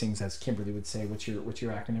lot of those things, as Kimberly would say. What's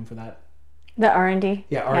your acronym for that? The R&D.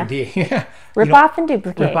 Yeah, R&D. Yeah. Rip off and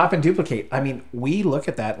duplicate. Rip off and duplicate. I mean, we look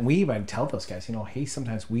at that and we even tell those guys, hey,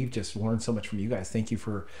 sometimes we've just learned so much from you guys. Thank you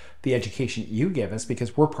for the education you give us,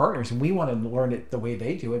 because we're partners and we want to learn it the way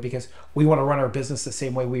they do it, because we want to run our business the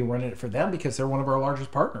same way we run it for them, because they're one of our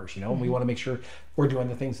largest partners, and we want to make sure we're doing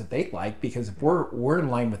the things that they like, because if we're in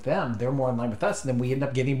line with them, they're more in line with us, and then we end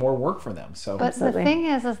up getting more work for them. So, but the thing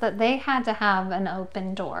is that they had to have an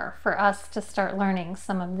open door for us to start learning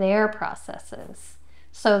some of their processes.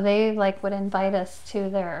 So they would invite us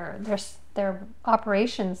to their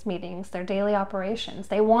operations meetings, their daily operations.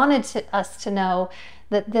 They wanted us to know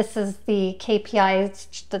that this is the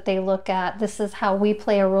KPIs that they look at. This is how we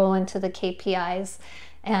play a role into the KPIs,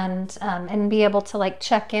 and be able to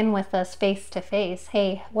check in with us face to face.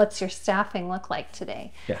 Hey, what's your staffing look like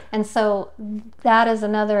today? Yeah. And so that is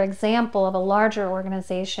another example of a larger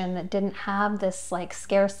organization that didn't have this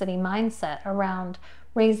scarcity mindset around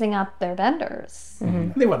raising up their vendors.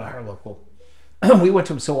 They went to hire local. We went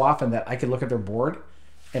to them so often that I could look at their board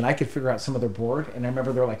and I could figure out some of their board. And I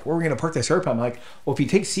remember they're like, where are we going to park this airplane? I'm like, well, if you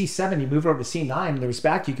take C7, you move it over to C9, and there's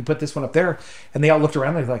back, you can put this one up there. And they all looked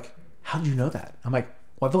around and they're like, how did you know that? I'm like,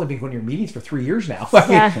 well, I've only been going to your meetings for 3 years now.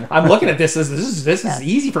 I mean, I'm looking at this as this is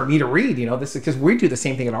easy for me to read, this is because we do the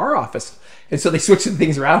same thing in our office. And so they switched some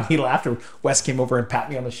things around. He laughed, and Wes came over and pat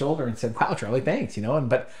me on the shoulder and said, wow, Charlie, thanks,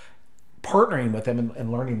 but partnering with them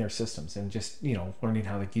and learning their systems, and just learning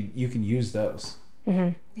how you can use those.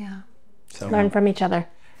 Yeah. So learn from each other.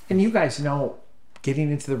 And you guys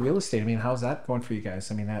getting into the real estate. I mean, how's that going for you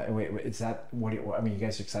guys? I mean, is that what? I mean, you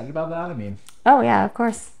guys are excited about that? I mean, Oh yeah, of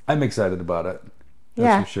course. I'm excited about it. That's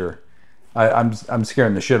Yeah. for sure. I'm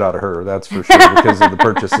scaring the shit out of her. That's for sure, because of the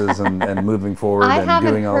purchases and moving forward I and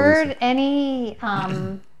haven't doing all these. heard any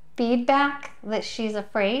feedback that she's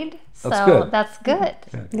afraid. So That's good. that's good.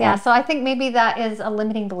 Yeah. So I think maybe that is a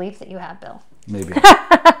limiting belief that you have, Bill. Maybe.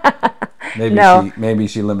 No. Maybe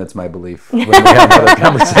she limits my belief when we have other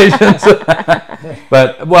conversations.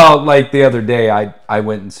 But like the other day, I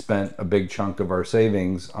went and spent a big chunk of our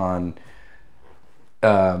savings on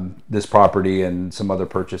this property and some other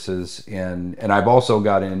purchases, and I've also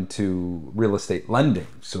got into real estate lending.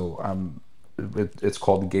 So it's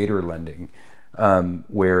called Gator lending,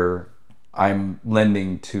 where I'm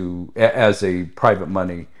lending to as a private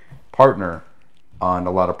money partner on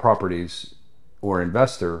a lot of properties or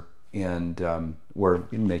investor, and we're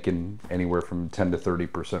making anywhere from 10 to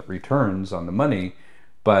 30% returns on the money,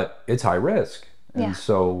 but it's high risk. And Yeah.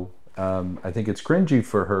 so I think it's cringy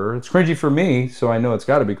for her. It's cringy for me, so I know it's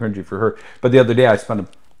got to be cringy for her. But the other day I spent a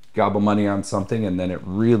gobble of money on something, and then it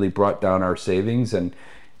really brought down our savings. And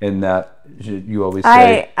that you always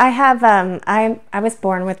say, I was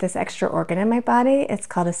born with this extra organ in my body. It's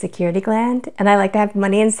called a security gland, and I like to have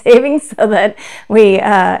money in savings so that we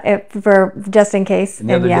for just in case. and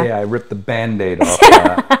the other yeah. day I ripped the Band-Aid off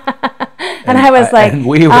that. And I was like, and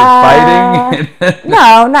we were fighting.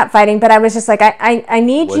 No, not fighting, but I was just like, I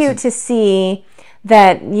need Was you it- to see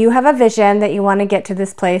that you have a vision that you want to get to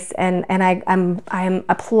this place, and I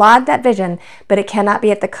applaud that vision, but it cannot be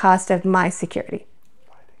at the cost of my security.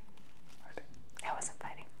 I wasn't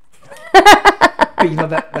fighting. but you know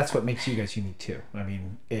that's what makes you guys unique too. I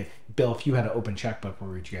mean, if you had an open checkbook, where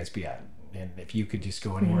would you guys be at? And if you could just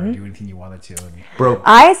go anywhere and do anything you wanted to, and Broke.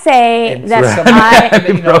 I say and that and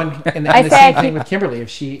then, you know, and I the say same I thing keep- with Kimberly. If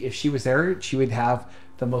she was there, she would have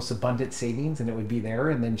the most abundant savings, and it would be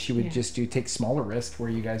there. And then she would just take smaller risks, where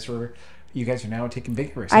you guys are now taking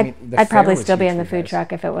bigger risks. I'd the probably fair was still be huge in the for you food guys.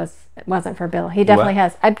 truck if it wasn't for Bill. He definitely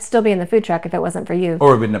has. I'd still be in the food truck if it wasn't for you.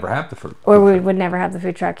 Or we'd never have the fruit. Or we would never have the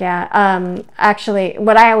food truck. Yeah. Actually,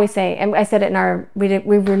 what I always say, and I said it in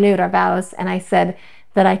we renewed our vows, and I said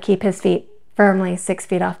that I keep his feet firmly 6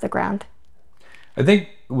 feet off the ground. I think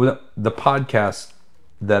with the podcast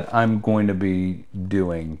that I'm going to be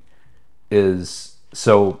doing is,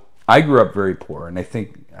 so I grew up very poor, and I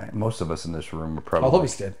think most of us in this room are probably. All of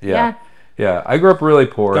us did. Yeah. Yeah, I grew up really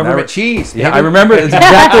poor. and Government cheese, Yeah, baby. I remember. It's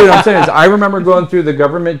exactly what I'm saying. Is I remember going through the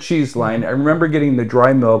government cheese line. I remember getting the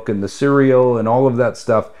dry milk and the cereal and all of that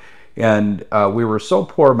stuff. And we were so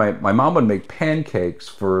poor. My mom would make pancakes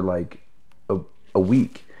for like a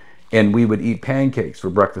week. And we would eat pancakes for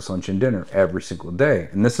breakfast, lunch, and dinner every single day.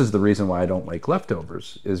 And this is the reason why I don't like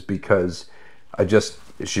leftovers, is because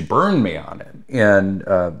she burned me on it. And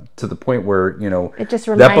to the point where, It just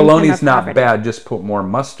that reminds him bologna's of not poverty. bad, just put more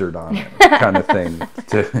mustard on it, kind of thing.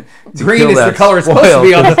 To Green kill is the that color it's supposed to spoil.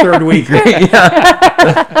 be on the third week. No,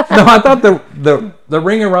 I thought the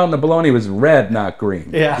ring around the bologna was red, not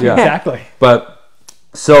green. Yeah, exactly. But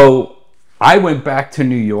so I went back to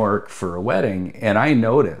New York for a wedding, and I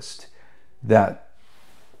noticed that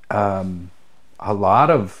a lot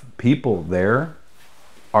of people there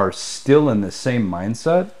are still in the same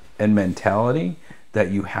mindset and mentality that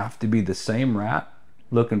you have to be the same rat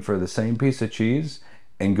looking for the same piece of cheese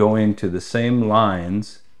and going to the same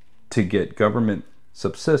lines to get government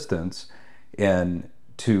subsistence, and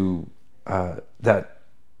to that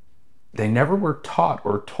they never were taught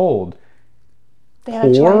or told They had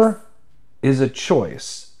a choice. poor is a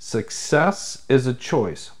choice, success is a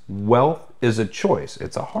choice, wealth is a choice.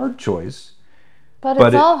 It's a hard choice, But But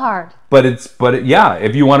it's it- all hard. yeah,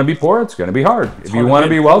 if you want to be poor, it's going to be hard. If you want to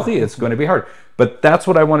be wealthy, it's going to be hard. But that's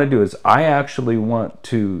what I want to do, is I actually want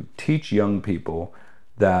to teach young people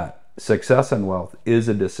that success and wealth is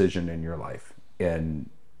a decision in your life, and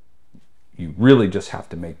you really just have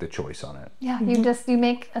to make the choice on it. Yeah, you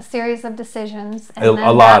make a series of decisions, and A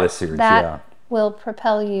then lot of series, that yeah. will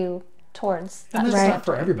propel you towards that. And it's Right. not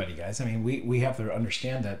for everybody, guys. I mean, we have to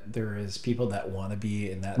understand that there is people that want to be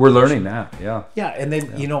in that. We're position. learning that, yeah. Yeah, and then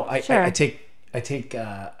Sure. I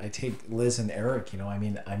take Liz and Eric. I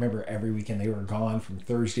mean, I remember every weekend they were gone from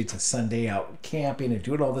Thursday to Sunday, out camping and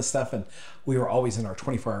doing all this stuff, and we were always in our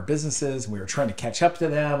 24-hour businesses, and we were trying to catch up to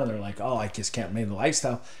them, and they're like, "Oh, I just can't make the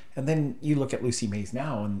lifestyle." And then you look at Lucy Mays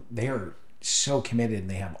now, and they are so committed, and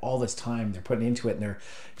they have all this time they're putting into it, and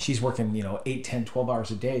she's working 8, 10, 12 hours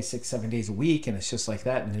a day, 6, 7 days a week, and it's just like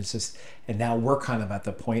that. And now we're kind of at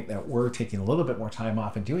the point that we're taking a little bit more time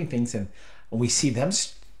off and doing things, and when we see them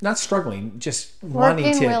not struggling, just Working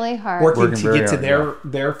wanting to really hard. working Working to very get to hard,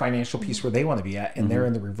 their financial piece where they want to be at, and they're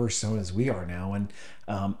in the reverse zone as we are now. And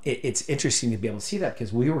it's interesting to be able to see that,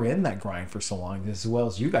 because we were in that grind for so long, as well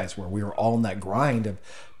as you guys were. We were all in that grind of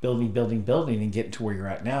building, and getting to where you're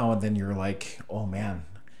at now. And then you're like, oh man,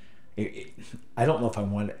 I don't know if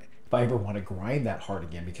I ever want to grind that hard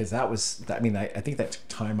again, because that was, I mean, I think that took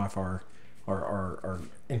time off our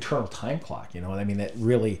internal time clock, you know what I mean? That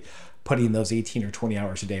really putting those 18 or 20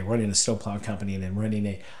 hours a day, running a snowplow company, and then running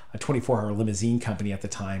a 24-hour limousine company at the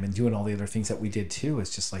time, and doing all the other things that we did too,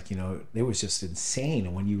 is just like, you know, it was just insane.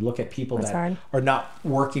 And when you look at people that are not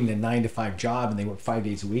working a 9-to-5 job, and they work 5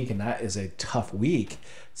 days a week, and that is a tough week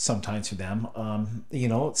sometimes for them, you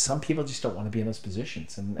know, some people just don't want to be in those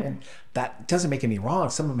positions, and that doesn't make any wrong.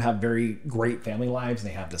 Some of them have very great family lives, and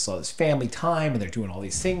they have all this family time, and they're doing all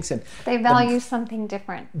these things, and they value something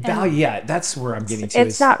different. Yeah, that's where I'm getting to.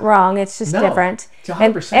 It's not wrong, it's just different. It's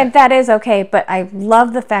 100%. And that is okay, but I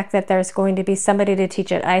love the fact that there's going to be somebody to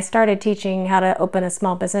teach it. I started teaching how to open a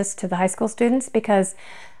small business to the high school students, because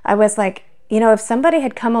I was like, you know, if somebody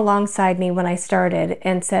had come alongside me when I started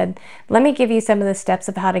and said, let me give you some of the steps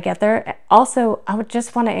of how to get there. Also, I would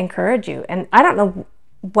just want to encourage you. And I don't know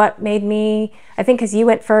what made me, I think because you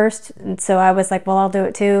went first. And so I was like, well, I'll do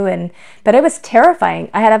it too. But it was terrifying.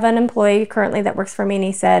 I have an employee currently that works for me, and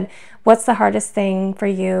he said, what's the hardest thing for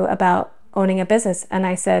you about owning a business? And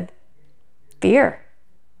I said, fear.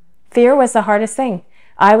 Fear was the hardest thing.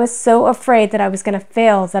 I was so afraid that I was going to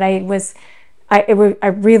fail that I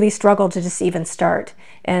really struggled to just even start.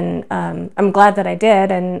 And I'm glad that I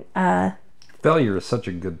did. And failure is such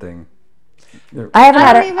a good thing. I haven't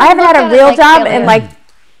had a real job in like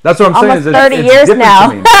that's what I'm saying. almost Is 30 it's years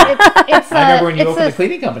now. It's I remember when you opened the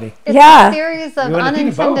cleaning company. It's Yeah. a series of You wanna think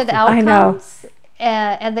of both. unintended I know. outcomes,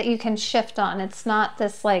 and that you can shift on. It's not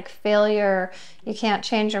this like failure. You can't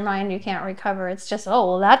change your mind. You can't recover. It's just,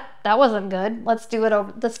 oh, well, that wasn't good. Let's do it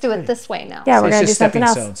over. Let's do it this way now. Yeah, So we're it's going to do just something stepping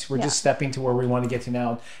else. stones. We're just stepping to where we want to get to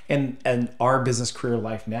now. And our business career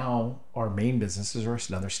life now, our main businesses are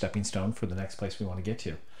another stepping stone for the next place we want to get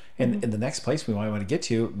to. And the next place we want to get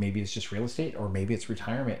to, maybe it's just real estate, or maybe it's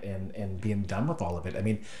retirement and being done with all of it. I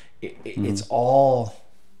mean, it's all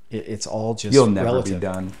just You'll never relative. be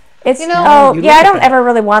done. It's, You know, I you look at don't that. ever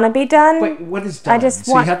really want to be done. Wait, what is done? I just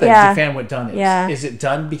so want- you have to yeah. define what done is. Yeah. Is it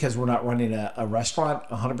done because we're not running a restaurant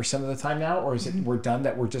 100% of the time now, or is it we're done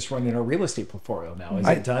that we're just running a real estate portfolio now? Is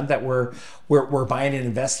it done that we're buying and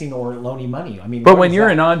investing or loaning money? I mean, But what when is you're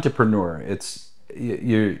that? an entrepreneur, it's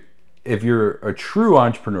if you're a true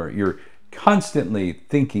entrepreneur, you're constantly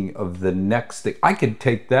thinking of the next thing. I could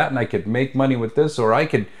take that and I could make money with this, or I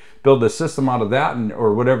could build a system out of that,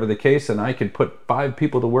 or whatever the case, and I could put 5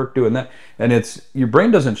 people to work doing that. And it's, your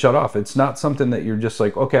brain doesn't shut off. It's not something that you're just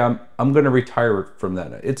like, okay, I'm going to retire from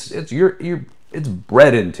that. It's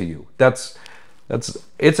bred into you.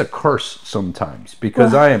 It's a curse sometimes,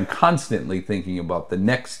 because I am constantly thinking about the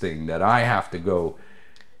next thing that I have to go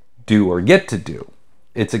do or get to do.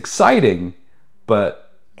 It's exciting, but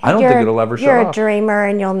I don't think it'll ever shut You're off. a dreamer,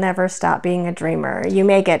 and you'll never stop being a dreamer. You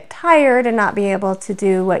may get tired and not be able to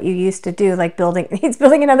do what you used to do, like he's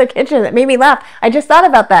building another kitchen. That made me laugh. I just thought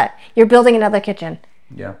about that. You're building another kitchen.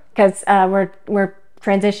 Yeah. Because we're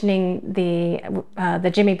transitioning the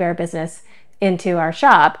Jimmy Bear business into our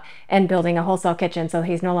shop and building a wholesale kitchen. So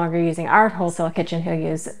he's no longer using our wholesale kitchen. He'll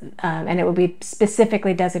use, and it will be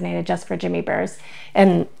specifically designated just for Jimmy Bears.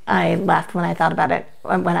 And I laughed when I thought about it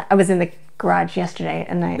when I was in the garage yesterday,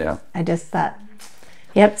 and I just thought,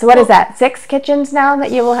 yep. So what is that? 6 kitchens now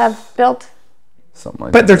that you will have built? Something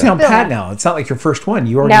like But they're that. down pat now. It's not like your first one.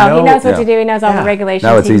 You already No, know. he knows what to Yeah. do. He knows all the Yeah. regulations.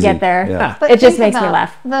 Now it's He can easy. get there. Yeah. But It just think makes me about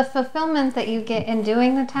laugh. The fulfillment that you get in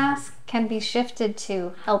doing the task can be shifted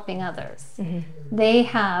to helping others. They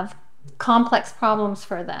have complex problems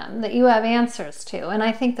for them that you have answers to, and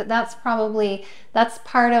I think that's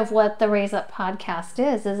part of what the Raise Up podcast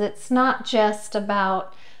is it's not just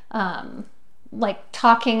about like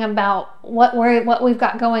talking about what we've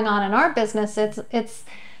got going on in our business. It's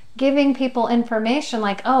giving people information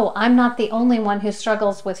like, oh, I'm not the only one who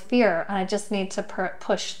struggles with fear, and I just need to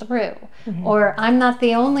push through. Or I'm not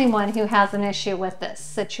the only one who has an issue with this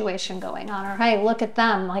situation going on. Or, hey, look at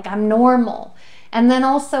them, like I'm normal. And then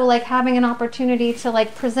also like having an opportunity to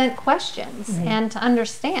like present questions and to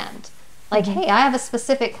understand. Like, hey, I have a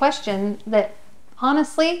specific question that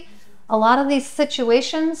honestly, a lot of these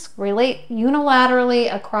situations relate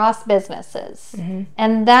unilaterally across businesses.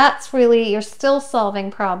 And that's really, you're still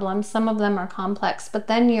solving problems. Some of them are complex, but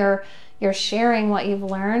then you're sharing what you've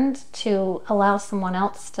learned to allow someone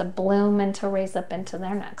else to bloom and to raise up into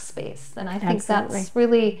their next space. And I think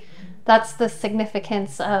that's the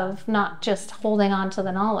significance of not just holding on to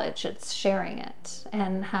the knowledge, it's sharing it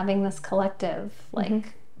and having this collective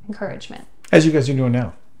encouragement. As you guys are doing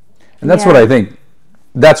now. And that's what I think.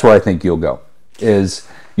 That's where I think you'll go. Is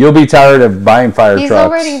you'll be tired of buying fire trucks. He's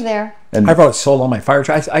already there. And I've already sold all my fire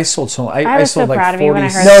trucks. I sold so. I was sold so like proud of you when I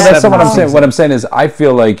 40. heard no, that. that's not what I'm saying. What I'm saying is, I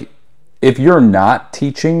feel like if you're not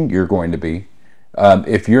teaching, you're going to be.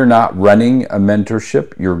 If you're not running a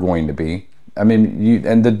mentorship, you're going to be. I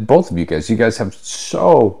mean, both of you guys have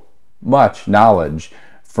so much knowledge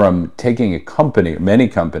from taking a company, many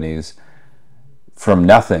companies, from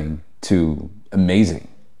nothing to amazing.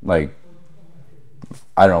 Like,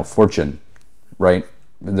 I don't know, Fortune, right?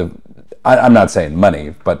 I'm not saying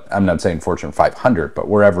money, but I'm not saying Fortune 500, but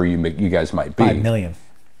wherever you guys might be. 5 million.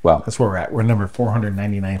 Well, That's where we're at. We're number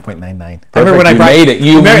 499.99. perfect. Made it.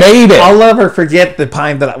 You made it. I'll never forget the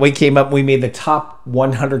time that we came up. We made the top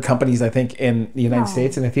 100 companies, I think, in the United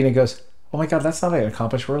States. And Athena goes, "Oh my God, that's not an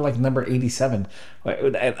accomplishment. We're like number 87."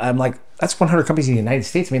 I'm like, "That's 100 companies in the United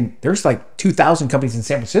States. I mean, there's like 2,000 companies in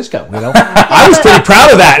San Francisco. You know, I was pretty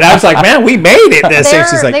proud of that." And I was like, "Man, we made it."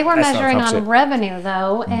 She's like, They were "That's not measuring on accomplishment." revenue,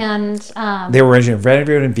 though, and They were measuring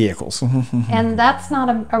revenue and vehicles. and that's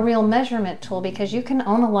not a real measurement tool because you can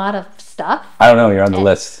own a lot of stuff. I don't know. You're on the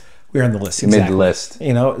list. We're on the list. You made the list.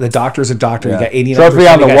 You know, the doctor's a doctor. Yeah. You got 89%. Trophy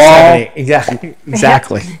on the you got wall. 70.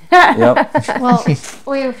 Exactly. Yep. Well,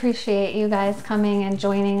 we appreciate you guys coming and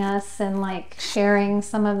joining us and like sharing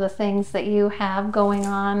some of the things that you have going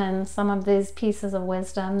on and some of these pieces of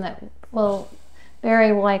wisdom that will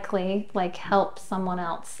very likely like help someone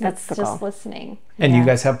else That's the just goal. listening. And you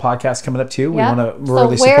guys have podcasts coming up too. Yeah. We want to So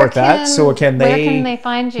really where support that. can- So where can they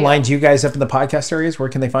find you? Line you guys up in the podcast areas. Where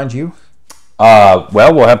can they find you? Well,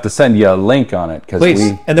 we'll have to send you a link on it because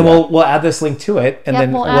Please. And then we'll add this link to it, and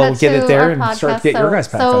then We'll we'll add get to it there our and start podcast. getting your guys'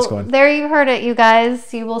 podcast so going. there you heard it, you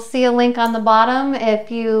guys. You will see a link on the bottom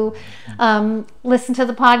if you listen to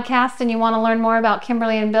the podcast and you want to learn more about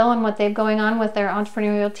Kimberly and Bill and what they've going on with their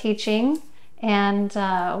entrepreneurial teaching. And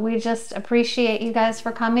we just appreciate you guys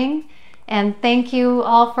for coming. And thank you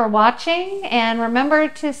all for watching. And remember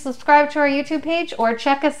to subscribe to our YouTube page or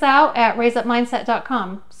check us out at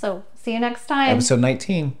raiseupmindset.com. So see you next time. Episode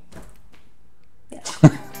 19. you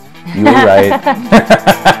were right.